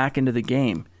 go back into the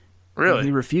game. Really? And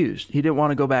he refused. He didn't want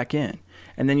to go back in.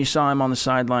 And then you saw him on the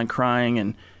sideline crying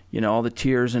and, all the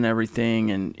tears and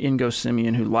everything, and Ingo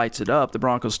Simeon, who lights it up. The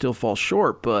Broncos still fall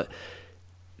short, but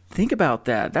think about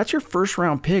that. That's your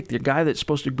first-round pick, the guy that's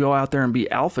supposed to go out there and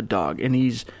be alpha dog, and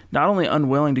he's not only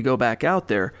unwilling to go back out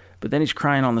there, but then he's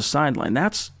crying on the sideline.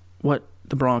 That's what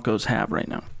the Broncos have right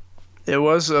now. It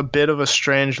was a bit of a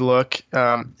strange look.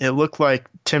 It looked like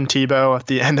Tim Tebow at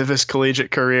the end of his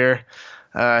collegiate career.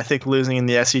 I think losing in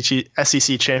the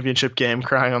SEC championship game,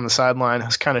 crying on the sideline,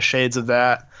 has kind of shades of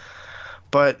that.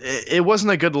 But it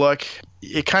wasn't a good look.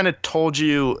 It kind of told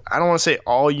you, I don't want to say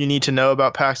all you need to know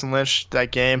about Paxton Lynch,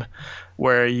 that game,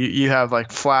 where you have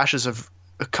like flashes of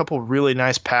a couple really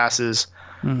nice passes,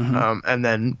 and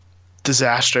then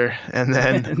disaster, and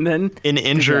then an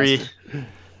injury, disaster.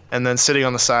 And then sitting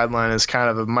on the sideline is kind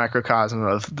of a microcosm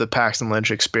of the Paxton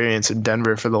Lynch experience in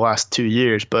Denver for the last 2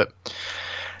 years. But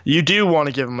you do want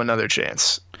to give him another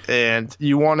chance, and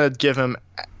you want to give him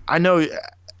 – I know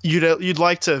you'd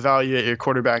like to evaluate your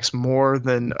quarterbacks more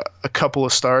than a couple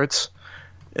of starts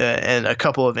and a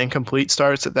couple of incomplete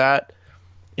starts at that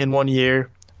in 1 year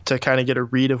to kind of get a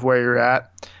read of where you're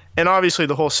at. And obviously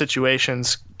the whole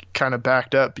situation's kind of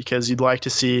backed up because you'd like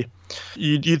to see –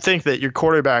 you'd think that your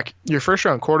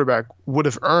first-round quarterback would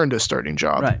have earned a starting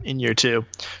job in year 2.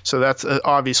 So that's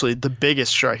obviously the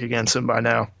biggest strike against him by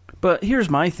now. But here's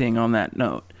my thing on that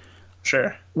note.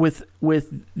 Sure. With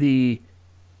the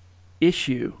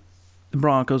issue the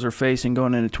Broncos are facing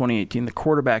going into 2018, the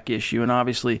quarterback issue, and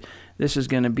obviously this is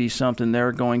going to be something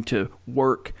they're going to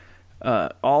work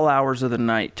all hours of the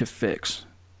night to fix,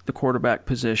 the quarterback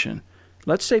position.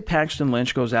 Let's say Paxton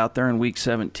Lynch goes out there in Week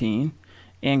 17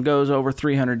 and goes over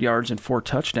 300 yards and 4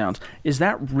 touchdowns. Is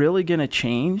that really going to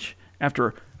change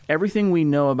after everything we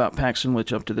know about Paxton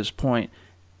Lynch up to this point?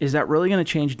 Is that really going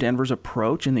to change Denver's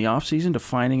approach in the offseason to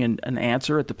finding an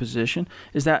answer at the position?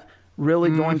 Is that really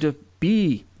going to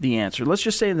be the answer? Let's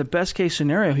just say in the best case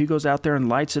scenario, he goes out there and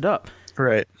lights it up.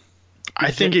 Right.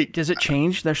 Does it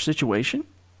change their situation?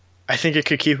 I think it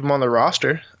could keep him on the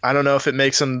roster. I don't know if it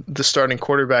makes him the starting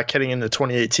quarterback heading into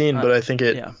 2018, but I think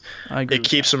it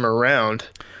keeps him around.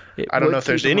 I don't know if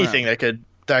there's anything that could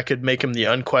make him the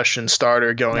unquestioned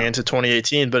starter going into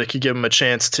 2018, but it could give him a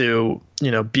chance to,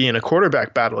 be in a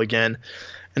quarterback battle again.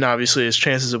 And obviously his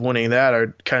chances of winning that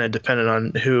are kind of dependent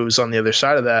on who's on the other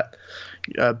side of that,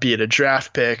 be it a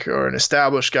draft pick or an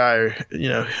established guy or,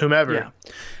 whomever. Yeah.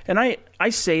 And I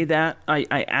say that,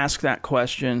 I ask that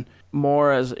question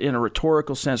more as in a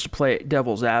rhetorical sense to play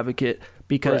devil's advocate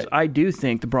because I do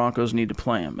think the Broncos need to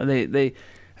play him.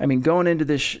 Going into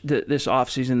this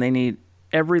offseason, they need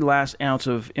every last ounce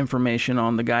of information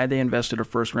on the guy they invested a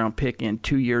first-round pick in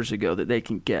 2 years ago that they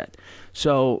can get.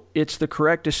 So it's the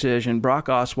correct decision. Brock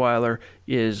Osweiler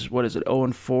is,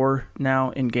 0-4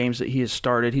 now in games that he has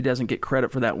started. He doesn't get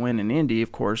credit for that win in Indy,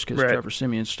 of course, because Trevor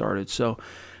Siemian started. So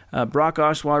Brock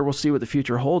Osweiler, we'll see what the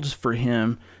future holds for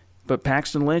him. But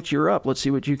Paxton Lynch, you're up. Let's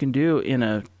see what you can do in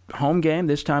a home game.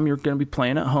 This time you're going to be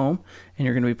playing at home, and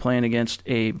you're going to be playing against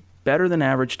a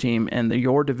better-than-average team and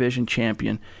your division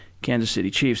champion, Kansas City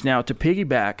Chiefs. Now, to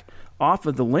piggyback off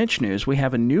of the Lynch news, we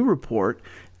have a new report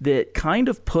that kind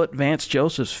of put Vance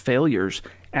Joseph's failures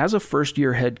as a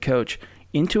first-year head coach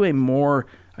into a more,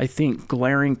 I think,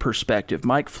 glaring perspective.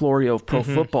 Mike Florio of Pro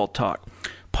Football Talk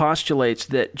postulates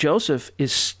that Joseph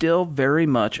is still very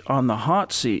much on the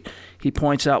hot seat. He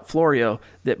points out, Florio,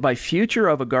 that by future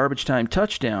of a garbage time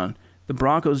touchdown, the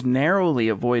Broncos narrowly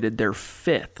avoided their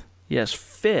fifth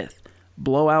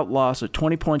blowout loss of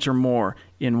 20 points or more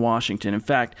in Washington. In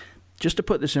fact, just to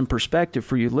put this in perspective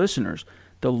for you listeners,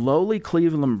 the lowly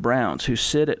Cleveland Browns, who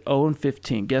sit at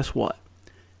 0-15, guess what?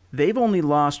 They've only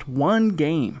lost one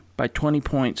game by 20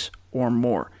 points or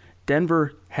more.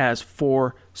 Denver has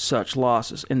 4 such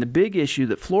losses. And the big issue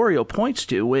that Florio points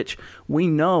to, which we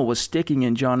know was sticking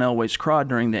in John Elway's craw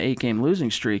during the 8-game losing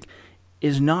streak,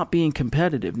 is not being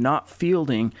competitive, not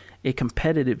fielding a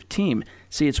competitive team.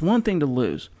 See, it's one thing to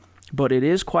lose, but it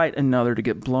is quite another to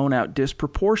get blown out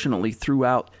disproportionately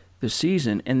throughout the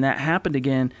season, and that happened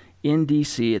again in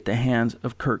D.C. at the hands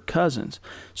of Kirk Cousins.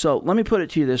 So let me put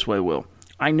it to you this way, Will.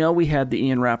 I know we had the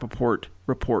Ian Rappaport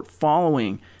report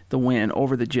following the win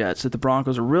over the Jets that the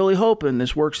Broncos are really hoping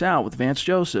this works out with Vance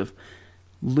Joseph.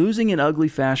 Losing in ugly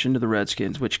fashion to the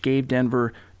Redskins, which gave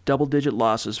Denver double-digit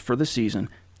losses for the season,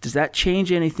 does that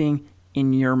change anything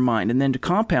in your mind? And then to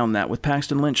compound that with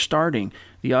Paxton Lynch starting,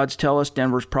 the odds tell us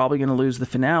Denver's probably going to lose the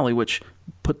finale, which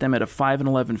put them at a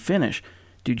 5-11 finish.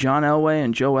 Do John Elway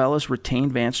and Joe Ellis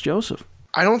retain Vance Joseph?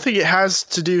 I don't think it has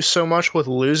to do so much with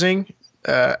losing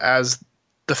as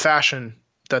the fashion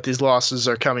that these losses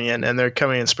are coming in, and they're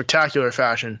coming in spectacular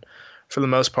fashion for the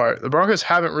most part. The Broncos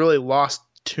haven't really lost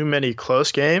too many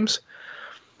close games,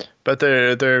 but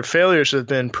their failures have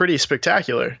been pretty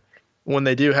spectacular when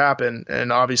they do happen,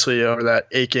 and obviously over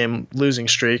that 8-game losing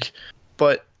streak.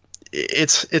 But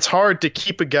it's hard to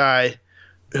keep a guy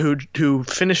who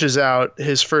finishes out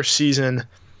his first season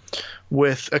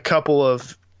with a couple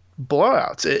of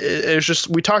blowouts. It's just,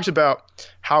 we talked about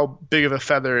how big of a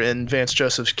feather in Vance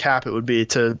Joseph's cap it would be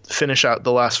to finish out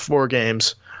the last 4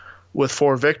 games with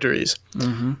 4 victories.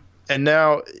 Mm-hmm. And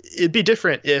now it'd be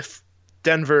different if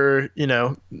Denver,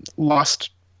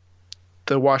 lost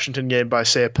the Washington game by,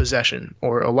 say, a possession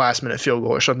or a last-minute field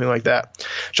goal or something like that.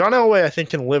 John Elway, I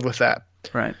think, can live with that.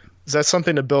 Right. That's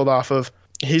something to build off of.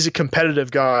 He's a competitive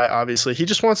guy, obviously. He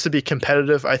just wants to be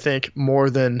competitive, I think, more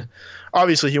than –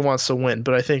 obviously he wants to win,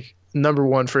 but I think number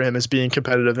one for him is being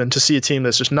competitive, and to see a team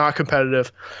that's just not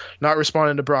competitive, not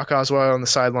responding to Brock Osweiler on the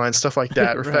sideline, stuff like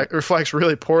that, right, reflects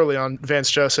really poorly on Vance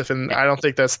Joseph, and I don't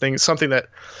think that's something that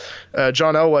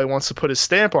John Elway wants to put his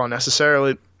stamp on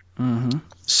necessarily. Mm-hmm.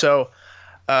 So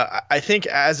I think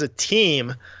as a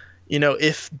team –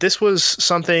 if this was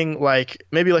something like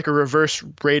maybe like a reverse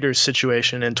Raiders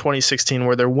situation in 2016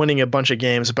 where they're winning a bunch of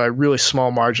games by really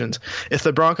small margins, if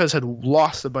the Broncos had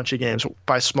lost a bunch of games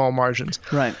by small margins,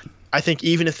 right, I think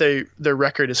even if their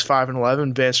record is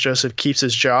 5-11, Vance Joseph keeps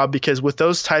his job, because with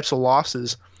those types of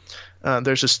losses,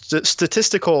 there's a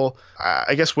statistical,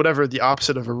 I guess, whatever the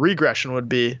opposite of a regression would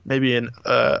be, maybe an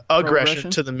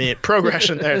aggression to the mean.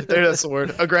 Progression, that's the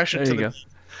word. Aggression to the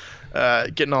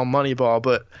mean. Getting all Moneyball,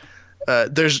 but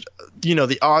there's,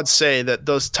 the odds say that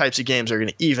those types of games are going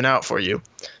to even out for you.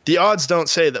 The odds don't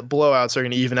say that blowouts are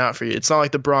going to even out for you. It's not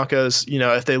like the Broncos,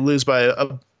 if they lose by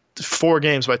 4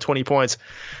 games by 20 points,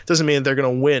 doesn't mean they're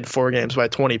going to win 4 games by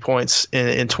 20 points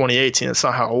in 2018. That's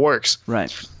not how it works.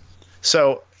 Right.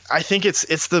 So I think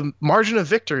it's the margin of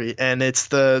victory, and it's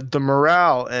the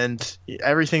morale and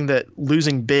everything that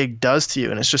losing big does to you.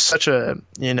 And it's just such a,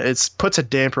 it puts a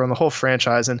damper on the whole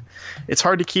franchise, and it's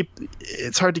hard to keep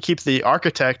the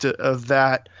architect of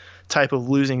that type of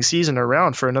losing season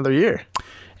around for another year.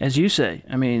 As you say,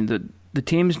 I mean, the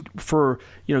teams for,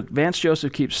 Vance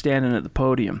Joseph keeps standing at the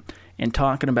podium and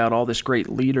talking about all this great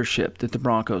leadership that the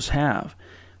Broncos have,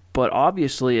 but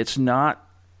obviously it's not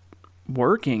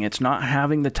working. It's not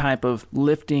having the type of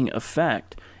lifting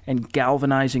effect and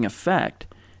galvanizing effect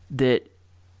that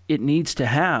it needs to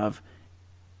have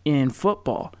in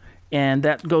football. And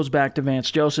that goes back to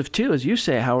Vance Joseph too, as you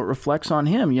say, how it reflects on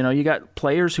him. You got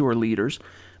players who are leaders,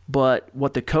 but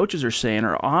what the coaches are saying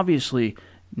are obviously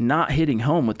not hitting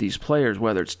home with these players,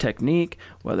 whether it's technique,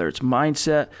 whether it's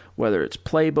mindset, whether it's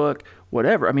playbook,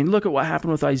 whatever. I mean, look at what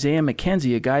happened with Isaiah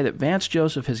McKenzie, a guy that Vance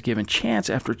Joseph has given chance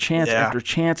after chance after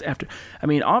chance after. I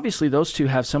mean, obviously those two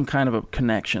have some kind of a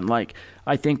connection. Like,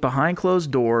 I think behind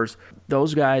closed doors,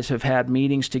 those guys have had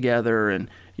meetings together, and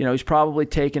he's probably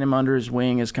taken him under his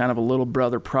wing as kind of a little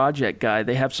brother project guy.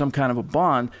 They have some kind of a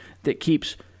bond that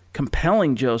keeps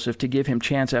compelling Joseph to give him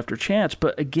chance after chance.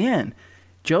 But again,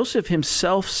 Joseph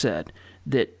himself said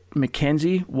that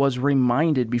McKenzie was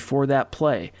reminded before that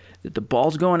play that the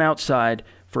ball's going outside,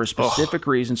 for a specific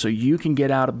reason so you can get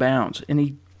out of bounds. And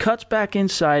he cuts back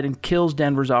inside and kills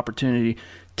Denver's opportunity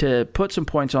to put some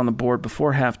points on the board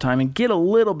before halftime and get a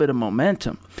little bit of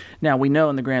momentum. Now, we know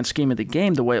in the grand scheme of the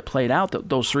game, the way it played out, that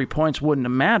those 3 points wouldn't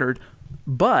have mattered.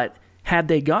 But had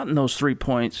they gotten those 3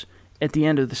 points at the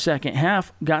end of the second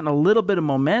half, gotten a little bit of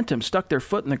momentum, stuck their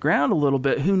foot in the ground a little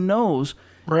bit, who knows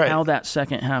how that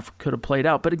second half could have played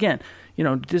out. But again,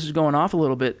 this is going off a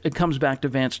little bit. It comes back to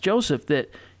Vance Joseph that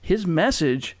his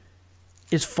message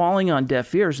is falling on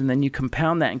deaf ears, and then you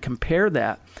compound that and compare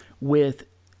that with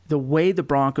the way the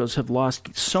Broncos have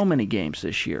lost so many games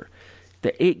this year,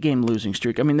 the 8-game losing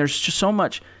streak. I mean, there's just so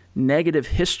much negative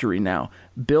history now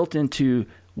built into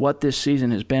what this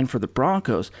season has been for the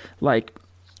Broncos. Like,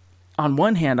 on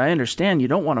one hand, I understand you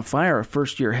don't want to fire a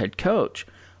first-year head coach,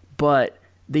 but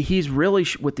he's really,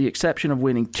 with the exception of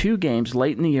winning 2 games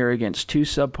late in the year against 2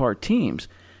 subpar teams,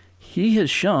 he has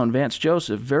shown, Vance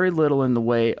Joseph, very little in the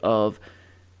way of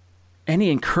any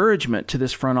encouragement to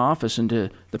this front office and to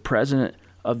the president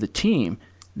of the team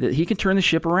that he can turn the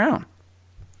ship around.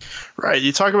 Right.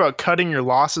 You talk about cutting your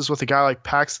losses with a guy like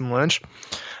Paxton Lynch.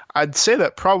 I'd say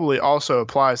that probably also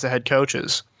applies to head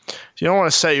coaches. You don't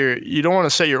want to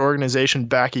set your organization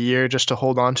back a year just to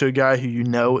hold on to a guy who you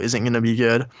know isn't going to be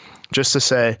good, just to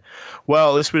say, well,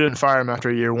 at least we didn't fire him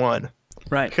after year 1.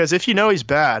 Right. Because if you know he's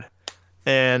bad,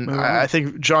 and I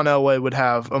think John Elway would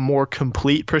have a more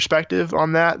complete perspective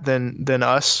on that than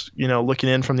us, looking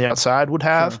in from the outside would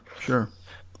have. Sure.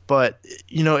 But,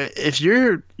 if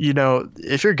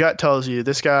your gut tells you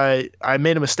this guy, I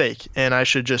made a mistake and I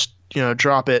should just,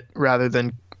 drop it rather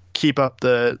than keep up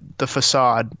the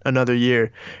facade another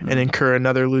year and incur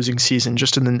another losing season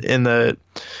just in the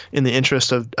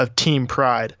interest of team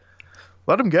pride,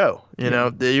 let him go. You're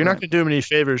not going to do him any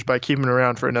favors by keeping him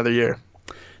around for another year.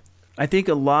 I think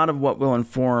a lot of what will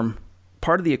inform,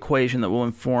 part of the equation that will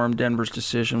inform Denver's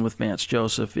decision with Vance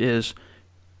Joseph is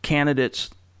candidates,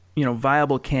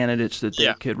 viable candidates that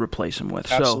they could replace him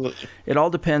with. Absolutely. So it all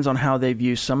depends on how they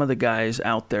view some of the guys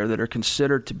out there that are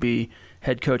considered to be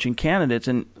head coaching candidates.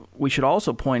 And we should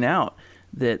also point out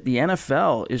that the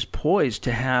NFL is poised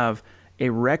to have a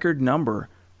record number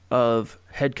of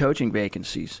head coaching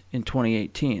vacancies in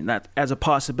 2018. That as a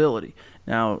possibility.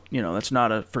 Now, that's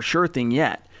not a for sure thing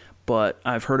yet, but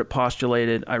I've heard it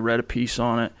postulated. I read a piece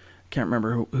on it. Can't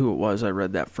remember who it was I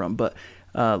read that from. But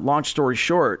long story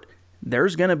short,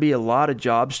 there's going to be a lot of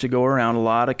jobs to go around, a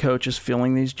lot of coaches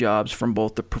filling these jobs from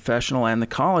both the professional and the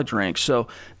college ranks. So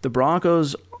the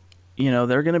Broncos,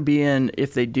 they're going to be in,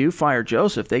 if they do fire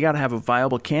Joseph, they got to have a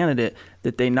viable candidate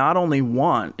that they not only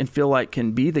want and feel like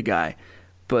can be the guy,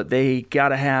 but they got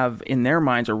to have, in their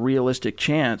minds, a realistic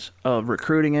chance of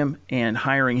recruiting him and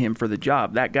hiring him for the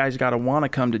job. That guy's got to want to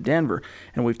come to Denver.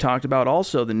 And we've talked about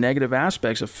also the negative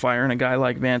aspects of firing a guy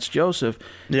like Vance Joseph,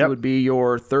 who would be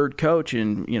your third coach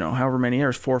in, however many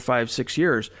years, 4, 5, 6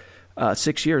 years.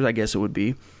 6 years, I guess it would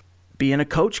be. Being a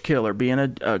coach killer,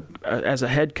 being as a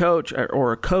head coach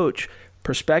or a coach,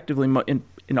 prospectively,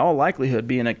 in all likelihood,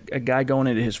 being a guy going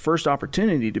into his first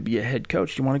opportunity to be a head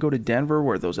coach. You want to go to Denver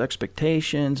where those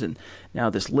expectations and now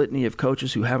this litany of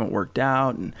coaches who haven't worked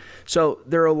out. And so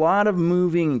there are a lot of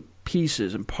moving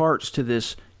pieces and parts to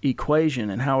this equation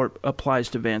and how it applies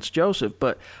to Vance Joseph.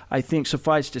 But I think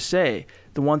suffice to say,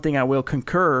 the one thing I will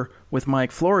concur with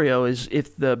Mike Florio is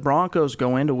if the Broncos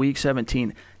go into Week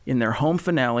 17 in their home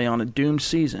finale on a doomed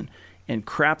season and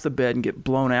crap the bed and get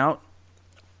blown out,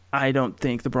 I don't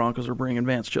think the Broncos are bringing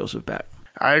Vance Joseph back.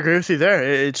 I agree with you there.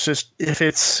 It's just if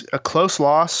it's a close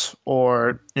loss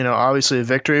or, obviously a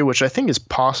victory, which I think is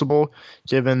possible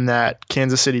given that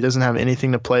Kansas City doesn't have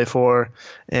anything to play for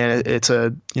and it's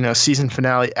a, season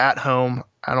finale at home.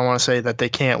 I don't want to say that they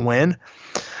can't win,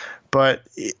 but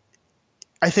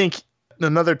I think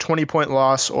another 20-point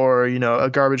loss or, a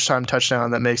garbage time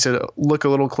touchdown that makes it look a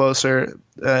little closer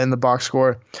in the box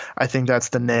score, I think that's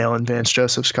the nail in Vance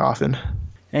Joseph's coffin.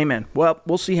 Amen. Well,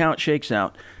 we'll see how it shakes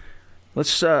out.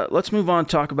 Let's move on and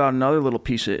talk about another little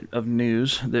piece of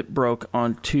news that broke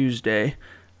on Tuesday.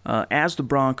 As the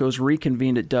Broncos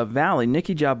reconvened at Dove Valley,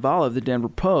 Nicky Jhabvala of the Denver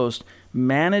Post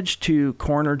managed to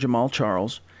corner Jamaal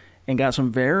Charles and got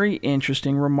some very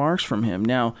interesting remarks from him.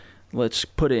 Now, let's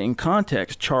put it in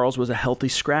context. Charles was a healthy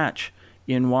scratch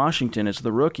in Washington as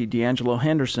the rookie D'Angelo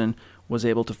Henderson was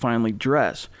able to finally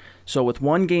dress. So with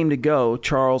 1 game to go,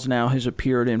 Charles now has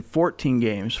appeared in 14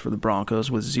 games for the Broncos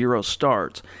with 0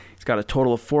 starts. He's got a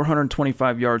total of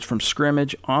 425 yards from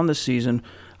scrimmage on the season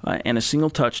and a single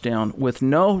touchdown with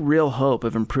no real hope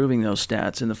of improving those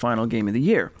stats in the final game of the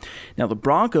year. Now the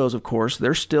Broncos, of course,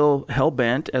 they're still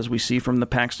hell-bent, as we see from the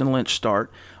Paxton Lynch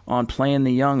start, on playing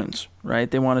the young'uns,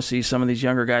 right? They want to see some of these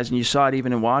younger guys, and you saw it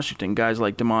even in Washington, guys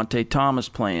like DeMonte Thomas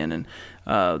playing,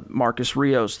 and Marcus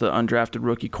Rios, the undrafted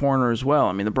rookie corner as well.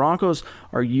 I mean, the Broncos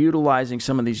are utilizing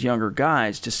some of these younger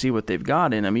guys to see what they've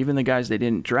got in them, even the guys they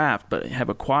didn't draft but have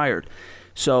acquired.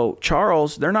 So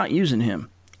Charles, they're not using him,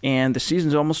 and the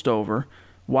season's almost over,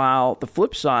 while the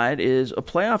flip side is a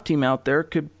playoff team out there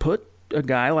could put a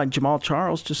guy like Jamaal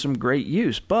Charles to some great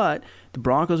use, but the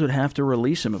Broncos would have to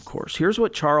release him, of course. Here's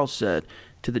what Charles said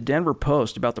to the Denver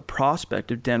Post about the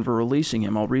prospect of Denver releasing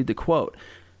him. I'll read the quote.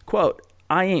 Quote,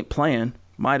 "I ain't playing.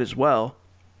 Might as well.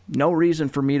 No reason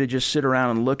for me to just sit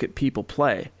around and look at people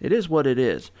play. It is what it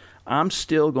is. I'm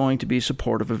still going to be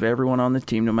supportive of everyone on the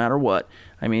team no matter what.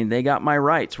 I mean, they got my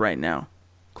rights right now."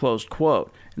 Closed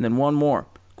quote. And then one more.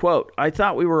 Quote, "I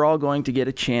thought we were all going to get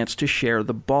a chance to share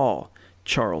the ball,"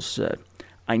 Charles said.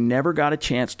 "I never got a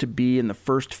chance to be in the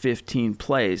first 15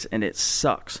 plays, and it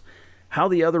sucks. How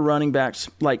the other running backs,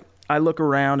 like I look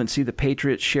around and see the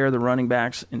Patriots share the running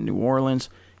backs in New Orleans.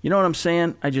 You know what I'm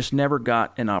saying? I just never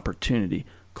got an opportunity."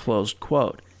 Closed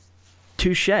quote.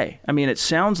 Touché. I mean, it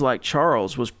sounds like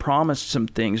Charles was promised some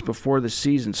things before the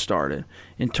season started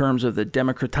in terms of the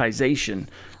democratization,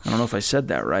 I don't know if I said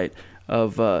that right,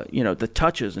 of the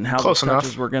touches and how Close the enough.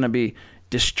 touches were going to be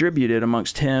distributed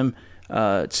amongst him,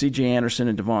 C.J. Anderson,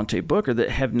 and Devontae Booker that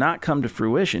have not come to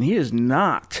fruition. He is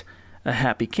not a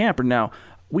happy camper. Now,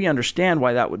 we understand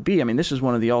why that would be. I mean, this is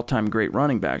one of the all-time great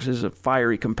running backs. This is a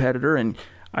fiery competitor, and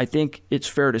I think it's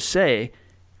fair to say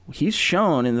he's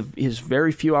shown in his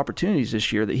very few opportunities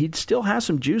this year that he still has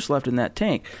some juice left in that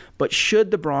tank. But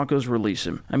should the Broncos release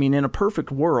him? I mean, in a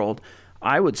perfect world,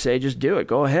 I would say just do it.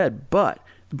 Go ahead. But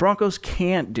the Broncos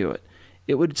can't do it.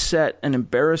 It would set an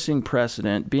embarrassing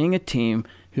precedent, being a team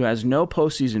who has no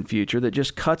postseason future that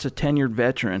just cuts a tenured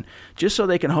veteran just so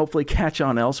they can hopefully catch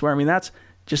on elsewhere. I mean, that's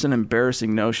just an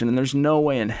embarrassing notion, and there's no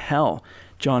way in hell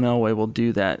John Elway will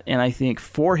do that. And I think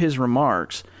for his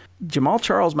remarks, Jamaal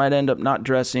Charles might end up not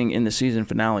dressing in the season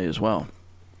finale as well.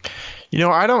 You know,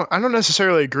 I don't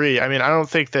necessarily agree. I mean,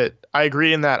 I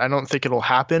agree in that I don't think it'll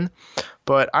happen,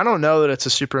 but I don't know that it's a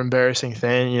super embarrassing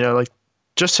thing. You know, like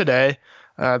just today,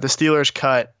 the Steelers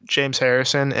cut James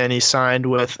Harrison, and he signed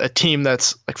with a team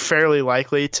that's like fairly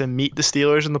likely to meet the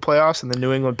Steelers in the playoffs and the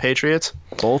New England Patriots.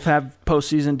 Both have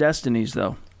postseason destinies,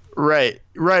 though. Right.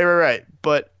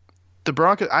 But the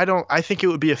Broncos, I think it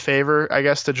would be a favor, I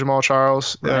guess, to Jamaal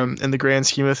Charles in the grand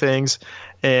scheme of things.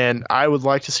 And I would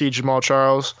like to see Jamaal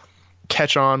Charles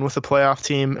catch on with the playoff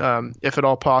team, if at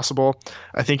all possible.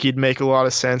 I think he'd make a lot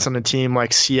of sense on a team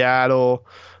like Seattle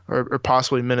or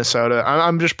possibly Minnesota.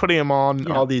 I'm just putting him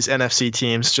on all these NFC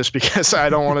teams just because I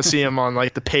don't want to see him on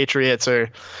like the Patriots or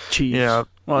Chiefs. You know,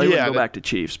 well, he would go back to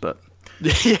Chiefs, but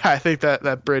yeah, I think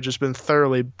that bridge has been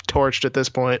thoroughly torched at this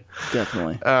point.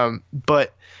 Definitely.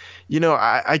 But you know,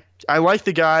 I like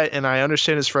the guy, and I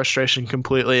understand his frustration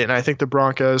completely. And I think the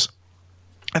Broncos,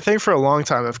 I think for a long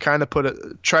time, have kind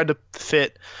of tried to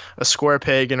fit a square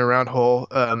peg in a round hole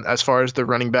as far as the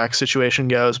running back situation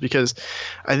goes, because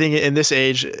I think in this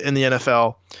age in the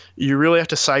NFL, you really have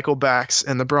to cycle backs,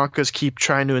 and the Broncos keep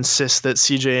trying to insist that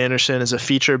C.J. Anderson is a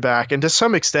feature back, and to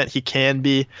some extent he can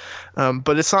be,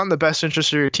 but it's not in the best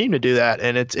interest of your team to do that,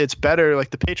 and it's better, like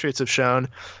the Patriots have shown,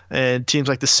 and teams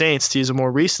like the Saints, to use a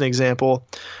more recent example,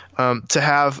 to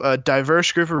have a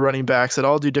diverse group of running backs that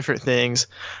all do different things,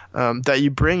 that you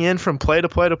bring in from play to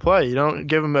play to play. You don't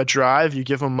give them a drive, you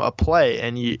give them a play,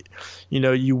 and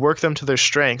you work them to their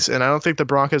strengths. And I don't think the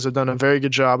Broncos have done a very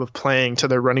good job of playing to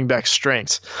their running back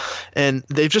strengths. And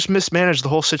they've just mismanaged the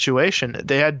whole situation.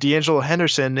 They had D'Angelo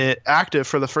Henderson active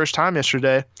for the first time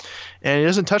yesterday, and he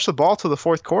doesn't touch the ball till the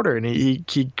fourth quarter, and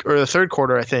he or the third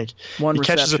quarter, I think. One he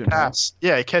catches a pass. Right?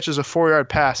 Yeah, he catches a 4-yard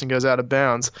pass and goes out of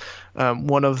bounds.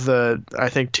 One of the, I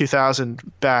think, 2,000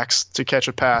 backs to catch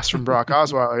a pass from Brock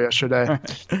Osweiler yesterday.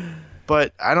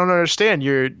 But I don't understand.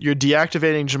 You're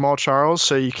deactivating Jamaal Charles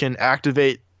so you can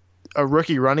activate a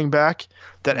rookie running back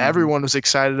that everyone was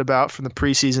excited about from the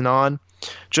preseason on,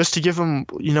 just to give him,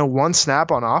 one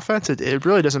snap on offense. It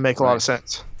really doesn't make a lot of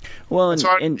sense. Well,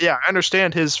 I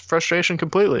understand his frustration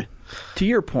completely. To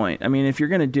your point, I mean, if you're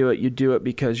going to do it, you do it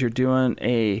because you're doing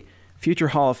a future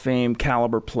Hall of Fame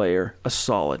caliber player a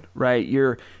solid, right?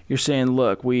 You're saying,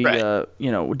 look, we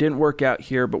didn't work out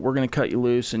here, but we're going to cut you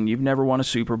loose, and you've never won a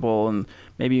Super Bowl, and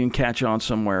maybe you can catch on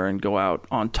somewhere and go out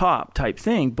on top type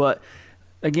thing. But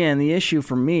again, the issue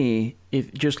for me,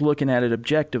 if just looking at it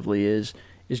objectively, is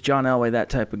John Elway that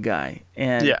type of guy?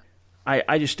 And yeah.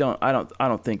 I just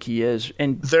don't think he is.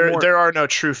 And there are no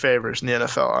true favors in the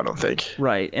NFL, I don't think.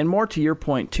 Right. And more to your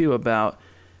point too about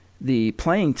the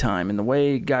playing time and the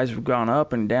way guys have gone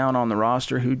up and down on the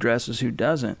roster, who dresses, who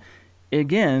doesn't.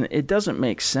 Again, it doesn't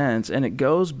make sense, and it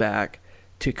goes back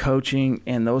to coaching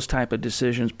and those type of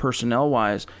decisions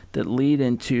personnel-wise that lead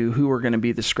into who are going to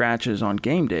be the scratches on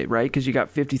game day, right? Because you got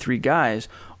 53 guys,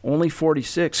 only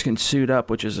 46 can suit up,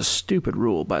 which is a stupid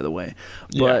rule, by the way.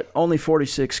 But only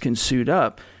 46 can suit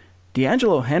up.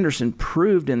 D'Angelo Henderson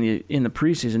proved in the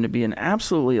preseason to be an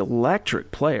absolutely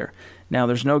electric player. Now,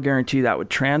 there's no guarantee that would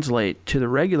translate to the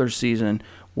regular season,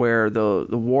 where the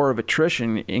war of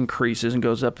attrition increases and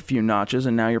goes up a few notches,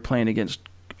 and now you're playing against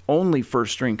only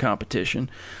first-string competition.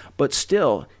 But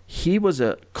still, he was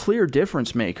a clear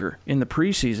difference maker in the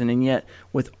preseason, and yet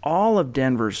with all of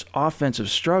Denver's offensive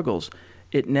struggles,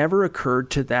 it never occurred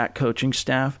to that coaching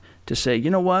staff to say, you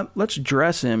know what, let's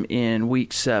dress him in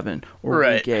week 7 or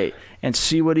week 8 and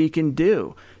see what he can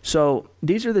do. So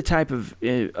these are the type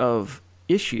of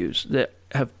issues that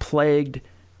have plagued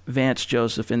Vance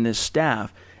Joseph and this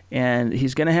staff, and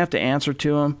he's going to have to answer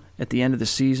to them at the end of the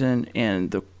season,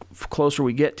 and the closer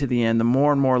we get to the end, the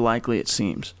more and more likely it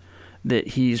seems that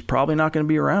he's probably not going to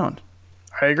be around.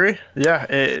 I agree. Yeah,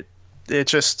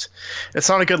 it's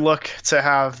not a good look to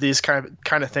have these kind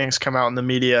of things come out in the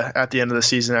media at the end of the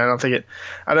season. I don't think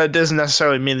it doesn't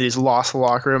necessarily mean that he's lost the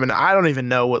locker room, and I don't even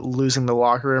know what losing the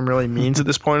locker room really means at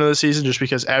this point of the season, just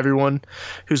because everyone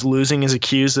who's losing is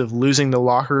accused of losing the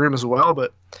locker room as well.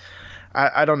 But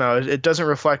I don't know. It doesn't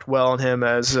reflect well on him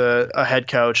as a head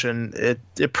coach, and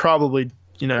it probably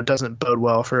doesn't bode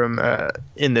well for him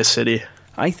in this city.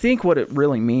 I think what it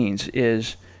really means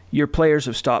is your players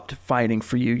have stopped fighting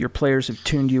for you. Your players have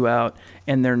tuned you out,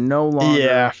 and they're no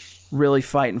longer really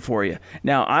fighting for you.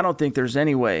 Now, I don't think there's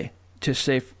any way to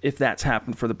say if that's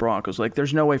happened for the Broncos. Like,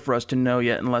 there's no way for us to know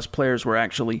yet unless players were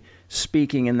actually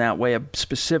speaking in that way,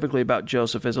 specifically about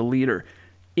Joseph as a leader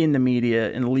in the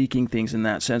media and leaking things in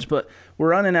that sense. But we're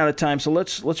running out of time, so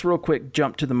let's real quick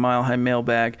jump to the Mile High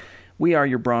mailbag. We are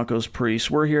your Broncos priests.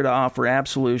 We're here to offer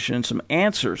absolution, some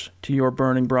answers to your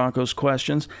burning Broncos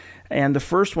questions. And the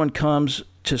first one comes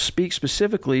to speak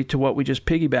specifically to what we just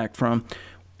piggybacked from.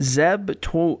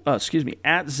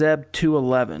 at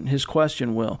Zeb211. His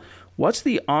question, Will, what's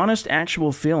the honest,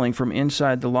 actual feeling from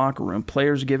inside the locker room?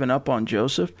 Players giving up on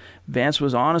Joseph? Vance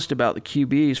was honest about the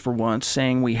QBs for once,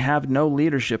 saying we have no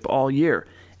leadership all year.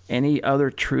 Any other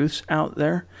truths out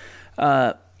there?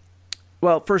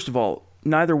 Well, first of all,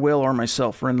 neither Will or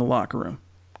myself are in the locker room.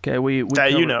 Okay, we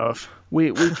that you know of.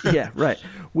 Yeah, right.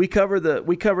 We cover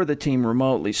the team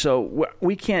remotely, so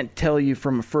we can't tell you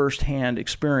from a first-hand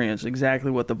experience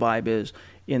exactly what the vibe is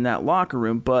in that locker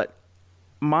room. But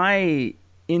my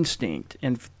instinct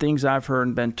and things I've heard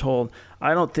and been told,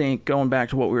 I don't think, going back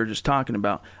to what we were just talking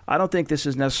about, I don't think this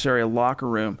is necessarily a locker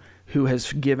room who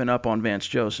has given up on Vance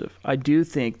Joseph. I do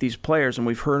think these players, and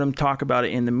we've heard them talk about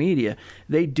it in the media,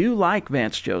 they do like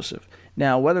Vance Joseph.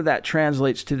 Now, whether that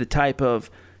translates to the type of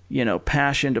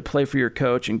passion to play for your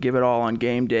coach and give it all on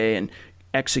game day and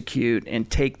execute and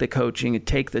take the coaching and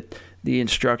take the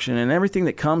instruction and everything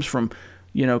that comes from,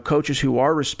 coaches who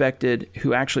are respected,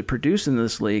 who actually produce in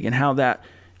this league, and how that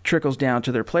trickles down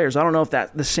to their players. I don't know if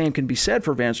that the same can be said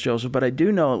for Vance Joseph, but I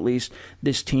do know at least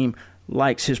this team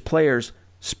likes his players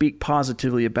speak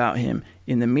positively about him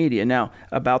in the media. Now,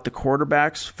 about the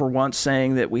quarterbacks, for once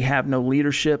saying that we have no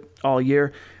leadership all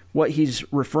year, what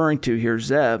he's referring to here,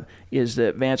 Zeb, is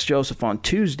that Vance Joseph on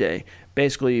Tuesday,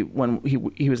 basically when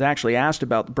he was actually asked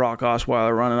about Brock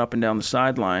Osweiler running up and down the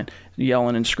sideline,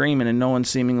 yelling and screaming, and no one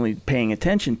seemingly paying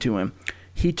attention to him,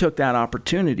 he took that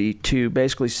opportunity to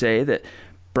basically say that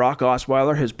Brock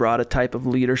Osweiler has brought a type of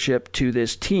leadership to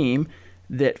this team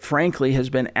that frankly has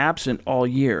been absent all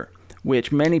year,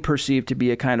 which many perceive to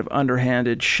be a kind of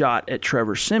underhanded shot at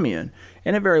Trevor Siemian.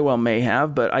 And it very well may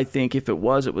have, but I think if it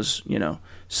was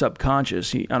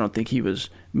subconscious. I don't think he was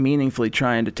meaningfully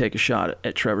trying to take a shot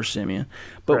at Trevor Siemian.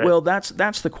 But, right. Will, that's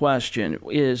the question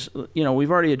is,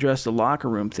 we've already addressed the locker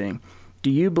room thing.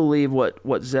 Do you believe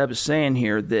what Zeb is saying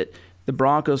here, that the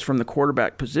Broncos from the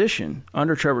quarterback position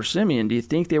under Trevor Siemian, do you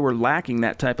think they were lacking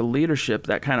that type of leadership,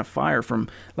 that kind of fire from,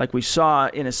 like we saw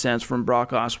in a sense from Brock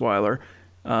Osweiler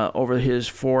over his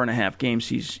 4.5 games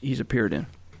he's appeared in?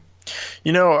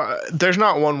 There's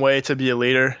not one way to be a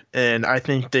leader, and I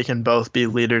think they can both be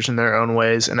leaders in their own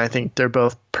ways, and I think they're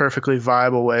both perfectly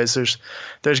viable ways.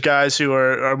 There's guys who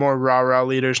are more rah-rah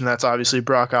leaders, and that's obviously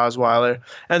Brock Osweiler,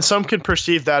 and some can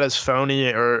perceive that as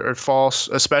phony or false,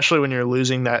 especially when you're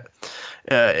losing that.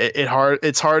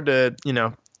 It's hard to,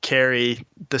 carry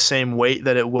the same weight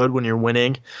that it would when you're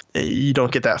winning. You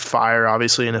don't get that fire,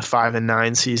 obviously, in a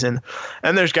 5-9 season.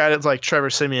 And there's guys like Trevor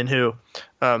Siemian who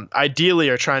ideally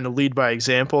are trying to lead by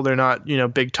example. They're not,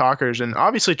 big talkers. And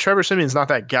obviously Trevor Siemian's not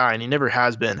that guy, and he never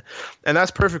has been. And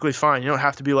that's perfectly fine. You don't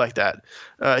have to be like that.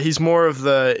 He's more of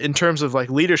in terms of like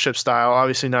leadership style,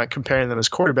 obviously not comparing them as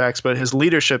quarterbacks, but his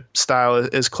leadership style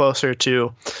is closer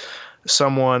to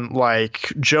someone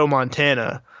like Joe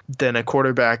Montana than a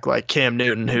quarterback like Cam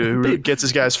Newton, who gets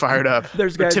his guys fired up.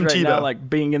 There's guys Tim right Tebow. now like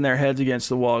banging their heads against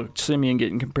the wall. Siemian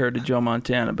getting compared to Joe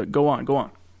Montana, but go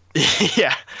on.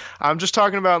 Yeah, I'm just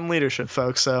talking about in leadership,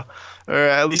 folks. So, or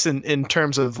at least in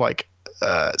terms of like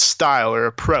style or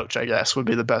approach, I guess would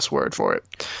be the best word for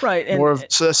it. Right, and more of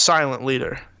a silent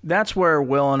leader. That's where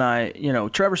Will and I,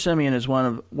 Trevor Siemian is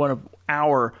one of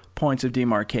our points of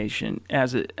demarcation,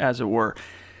 as it were.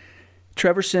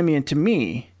 Trevor Siemian, to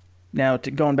me, now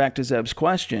going back to Zeb's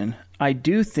question, I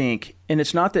do think, and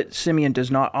it's not that Siemian does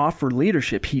not offer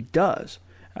leadership, he does.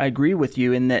 I agree with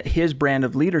you in that his brand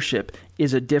of leadership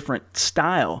is a different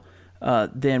style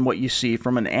than what you see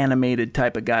from an animated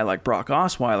type of guy like Brock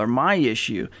Osweiler. My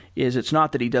issue is it's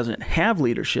not that he doesn't have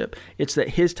leadership, it's that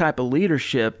his type of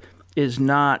leadership is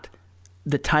not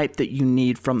the type that you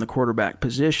need from the quarterback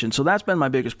position. So that's been my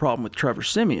biggest problem with Trevor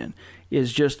Siemian,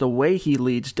 is just the way he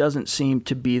leads doesn't seem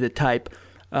to be the type,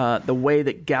 the way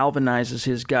that galvanizes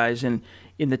his guys in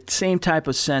the same type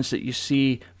of sense that you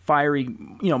see fiery,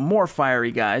 more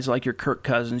fiery guys like your Kirk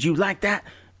Cousins. You like that?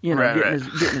 Getting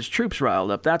his troops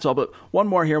riled up. That's all. But one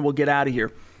more here, we'll get out of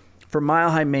here. For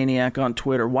Mile High Maniac on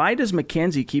Twitter, why does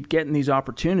McKenzie keep getting these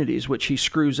opportunities, which he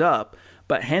screws up,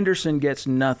 but Henderson gets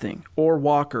nothing, or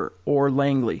Walker, or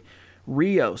Langley?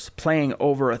 Rios playing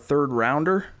over a third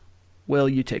rounder? Will,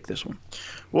 you take this one.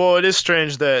 Well, it is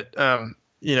strange that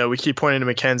we keep pointing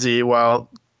to McKenzie while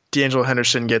D'Angelo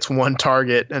Henderson gets one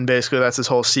target, and basically that's his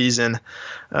whole season.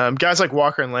 Guys like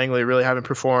Walker and Langley really haven't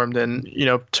performed, and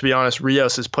to be honest,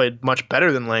 Rios has played much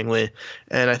better than Langley,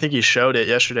 and I think he showed it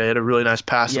yesterday. He had a really nice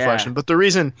pass deflection. But the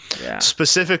reason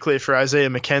specifically for Isaiah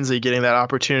McKenzie getting that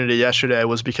opportunity yesterday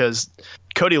was because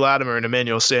Cody Latimer and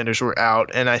Emmanuel Sanders were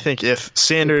out, and I think if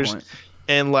Sanders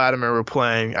and Latimer were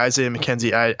playing, Isaiah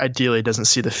McKenzie ideally doesn't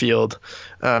see the field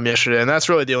yesterday. And that's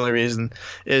really the only reason,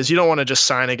 is you don't want to just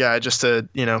sign a guy just to,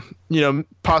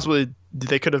 possibly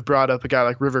they could have brought up a guy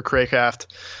like River Craycraft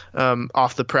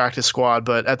off the practice squad.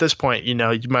 But at this point, you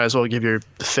might as well give your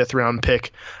 5th round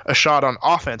pick a shot on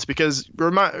offense, because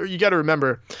you got to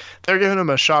remember they're giving him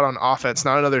a shot on offense,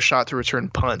 not another shot to return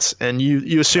punts. And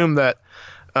you assume that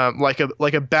like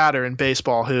a batter in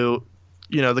baseball who,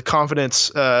 the confidence,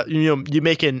 you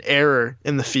make an error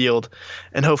in the field,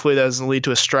 and hopefully that doesn't lead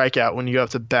to a strikeout when you go up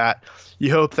to bat.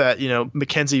 You hope that,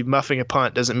 McKenzie muffing a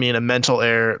punt doesn't mean a mental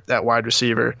error at wide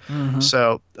receiver. Mm-hmm.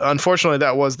 So unfortunately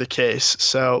that was the case.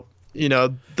 So,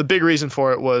 the big reason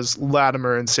for it was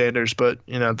Latimer and Sanders, but,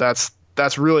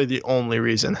 that's really the only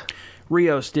reason.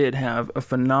 Rios did have a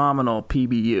phenomenal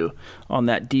PBU on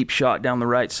that deep shot down the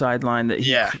right sideline that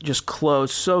he just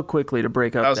closed so quickly to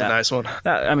break up. That was a nice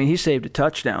one. He saved a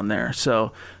touchdown there.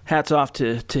 So hats off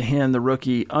to him, the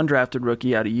undrafted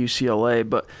rookie out of UCLA.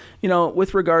 But,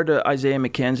 with regard to Isaiah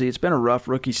McKenzie, it's been a rough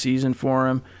rookie season for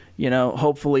him.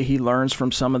 Hopefully he learns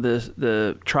from some of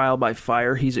the trial by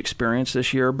fire he's experienced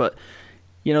this year. But,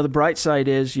 the bright side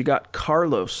is you got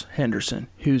Carlos Henderson,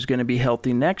 who's going to be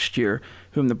healthy next year,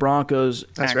 whom the Broncos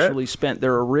spent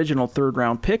their original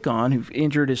 3rd-round pick on, who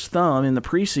injured his thumb in the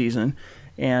preseason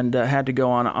and had to go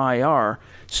on IR.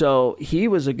 So he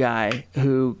was a guy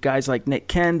who guys like Nick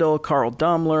Kendall, Carl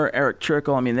Dummler, Eric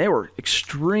Trickle, they were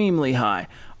extremely high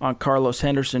on Carlos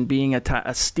Henderson being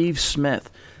a Steve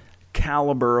Smith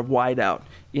caliber of wideout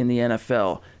in the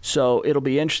NFL. So it'll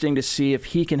be interesting to see if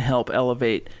he can help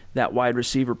elevate that wide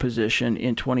receiver position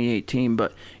in 2018.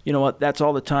 But you know what? That's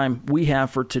all the time we have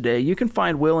for today. You can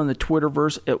find Will in the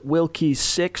Twitterverse at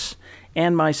WillKeys6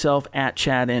 and myself at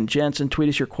Chad N. Jensen. Tweet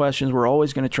us your questions. We're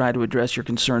always going to try to address your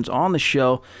concerns on the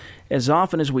show as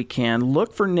often as we can.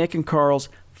 Look for Nick and Carl's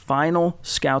final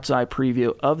Scout's Eye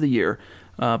preview of the year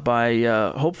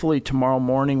by hopefully tomorrow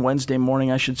morning, Wednesday morning,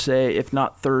 I should say, if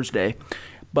not Thursday.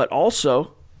 But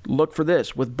also, look for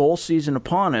this. With bowl season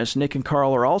upon us, Nick and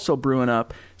Carl are also brewing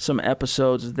up some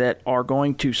episodes that are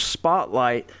going to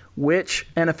spotlight which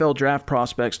NFL draft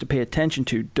prospects to pay attention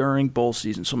to during bowl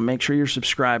season. So make sure you're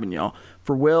subscribing, y'all.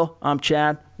 For Will, I'm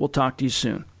Chad. We'll talk to you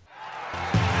soon.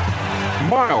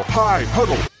 Mile High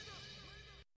Huddle.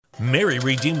 Mary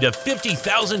redeemed a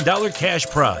 $50,000 cash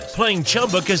prize playing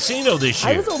Chumba Casino this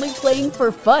year. I was only playing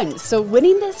for fun, so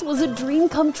winning this was a dream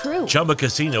come true. Chumba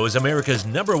Casino is America's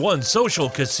 #1 social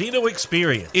casino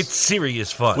experience. It's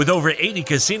serious fun. With over 80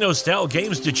 casino-style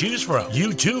games to choose from,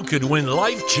 you too could win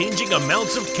life-changing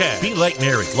amounts of cash. Be like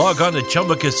Mary. Log on to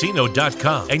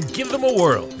ChumbaCasino.com and give them a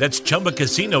whirl. That's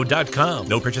ChumbaCasino.com.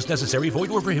 No purchase necessary. Void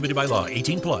or prohibited by law.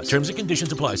 18+. Terms and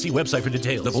conditions apply. See website for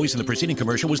details. The voice in the preceding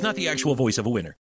commercial was not the actual voice of a winner.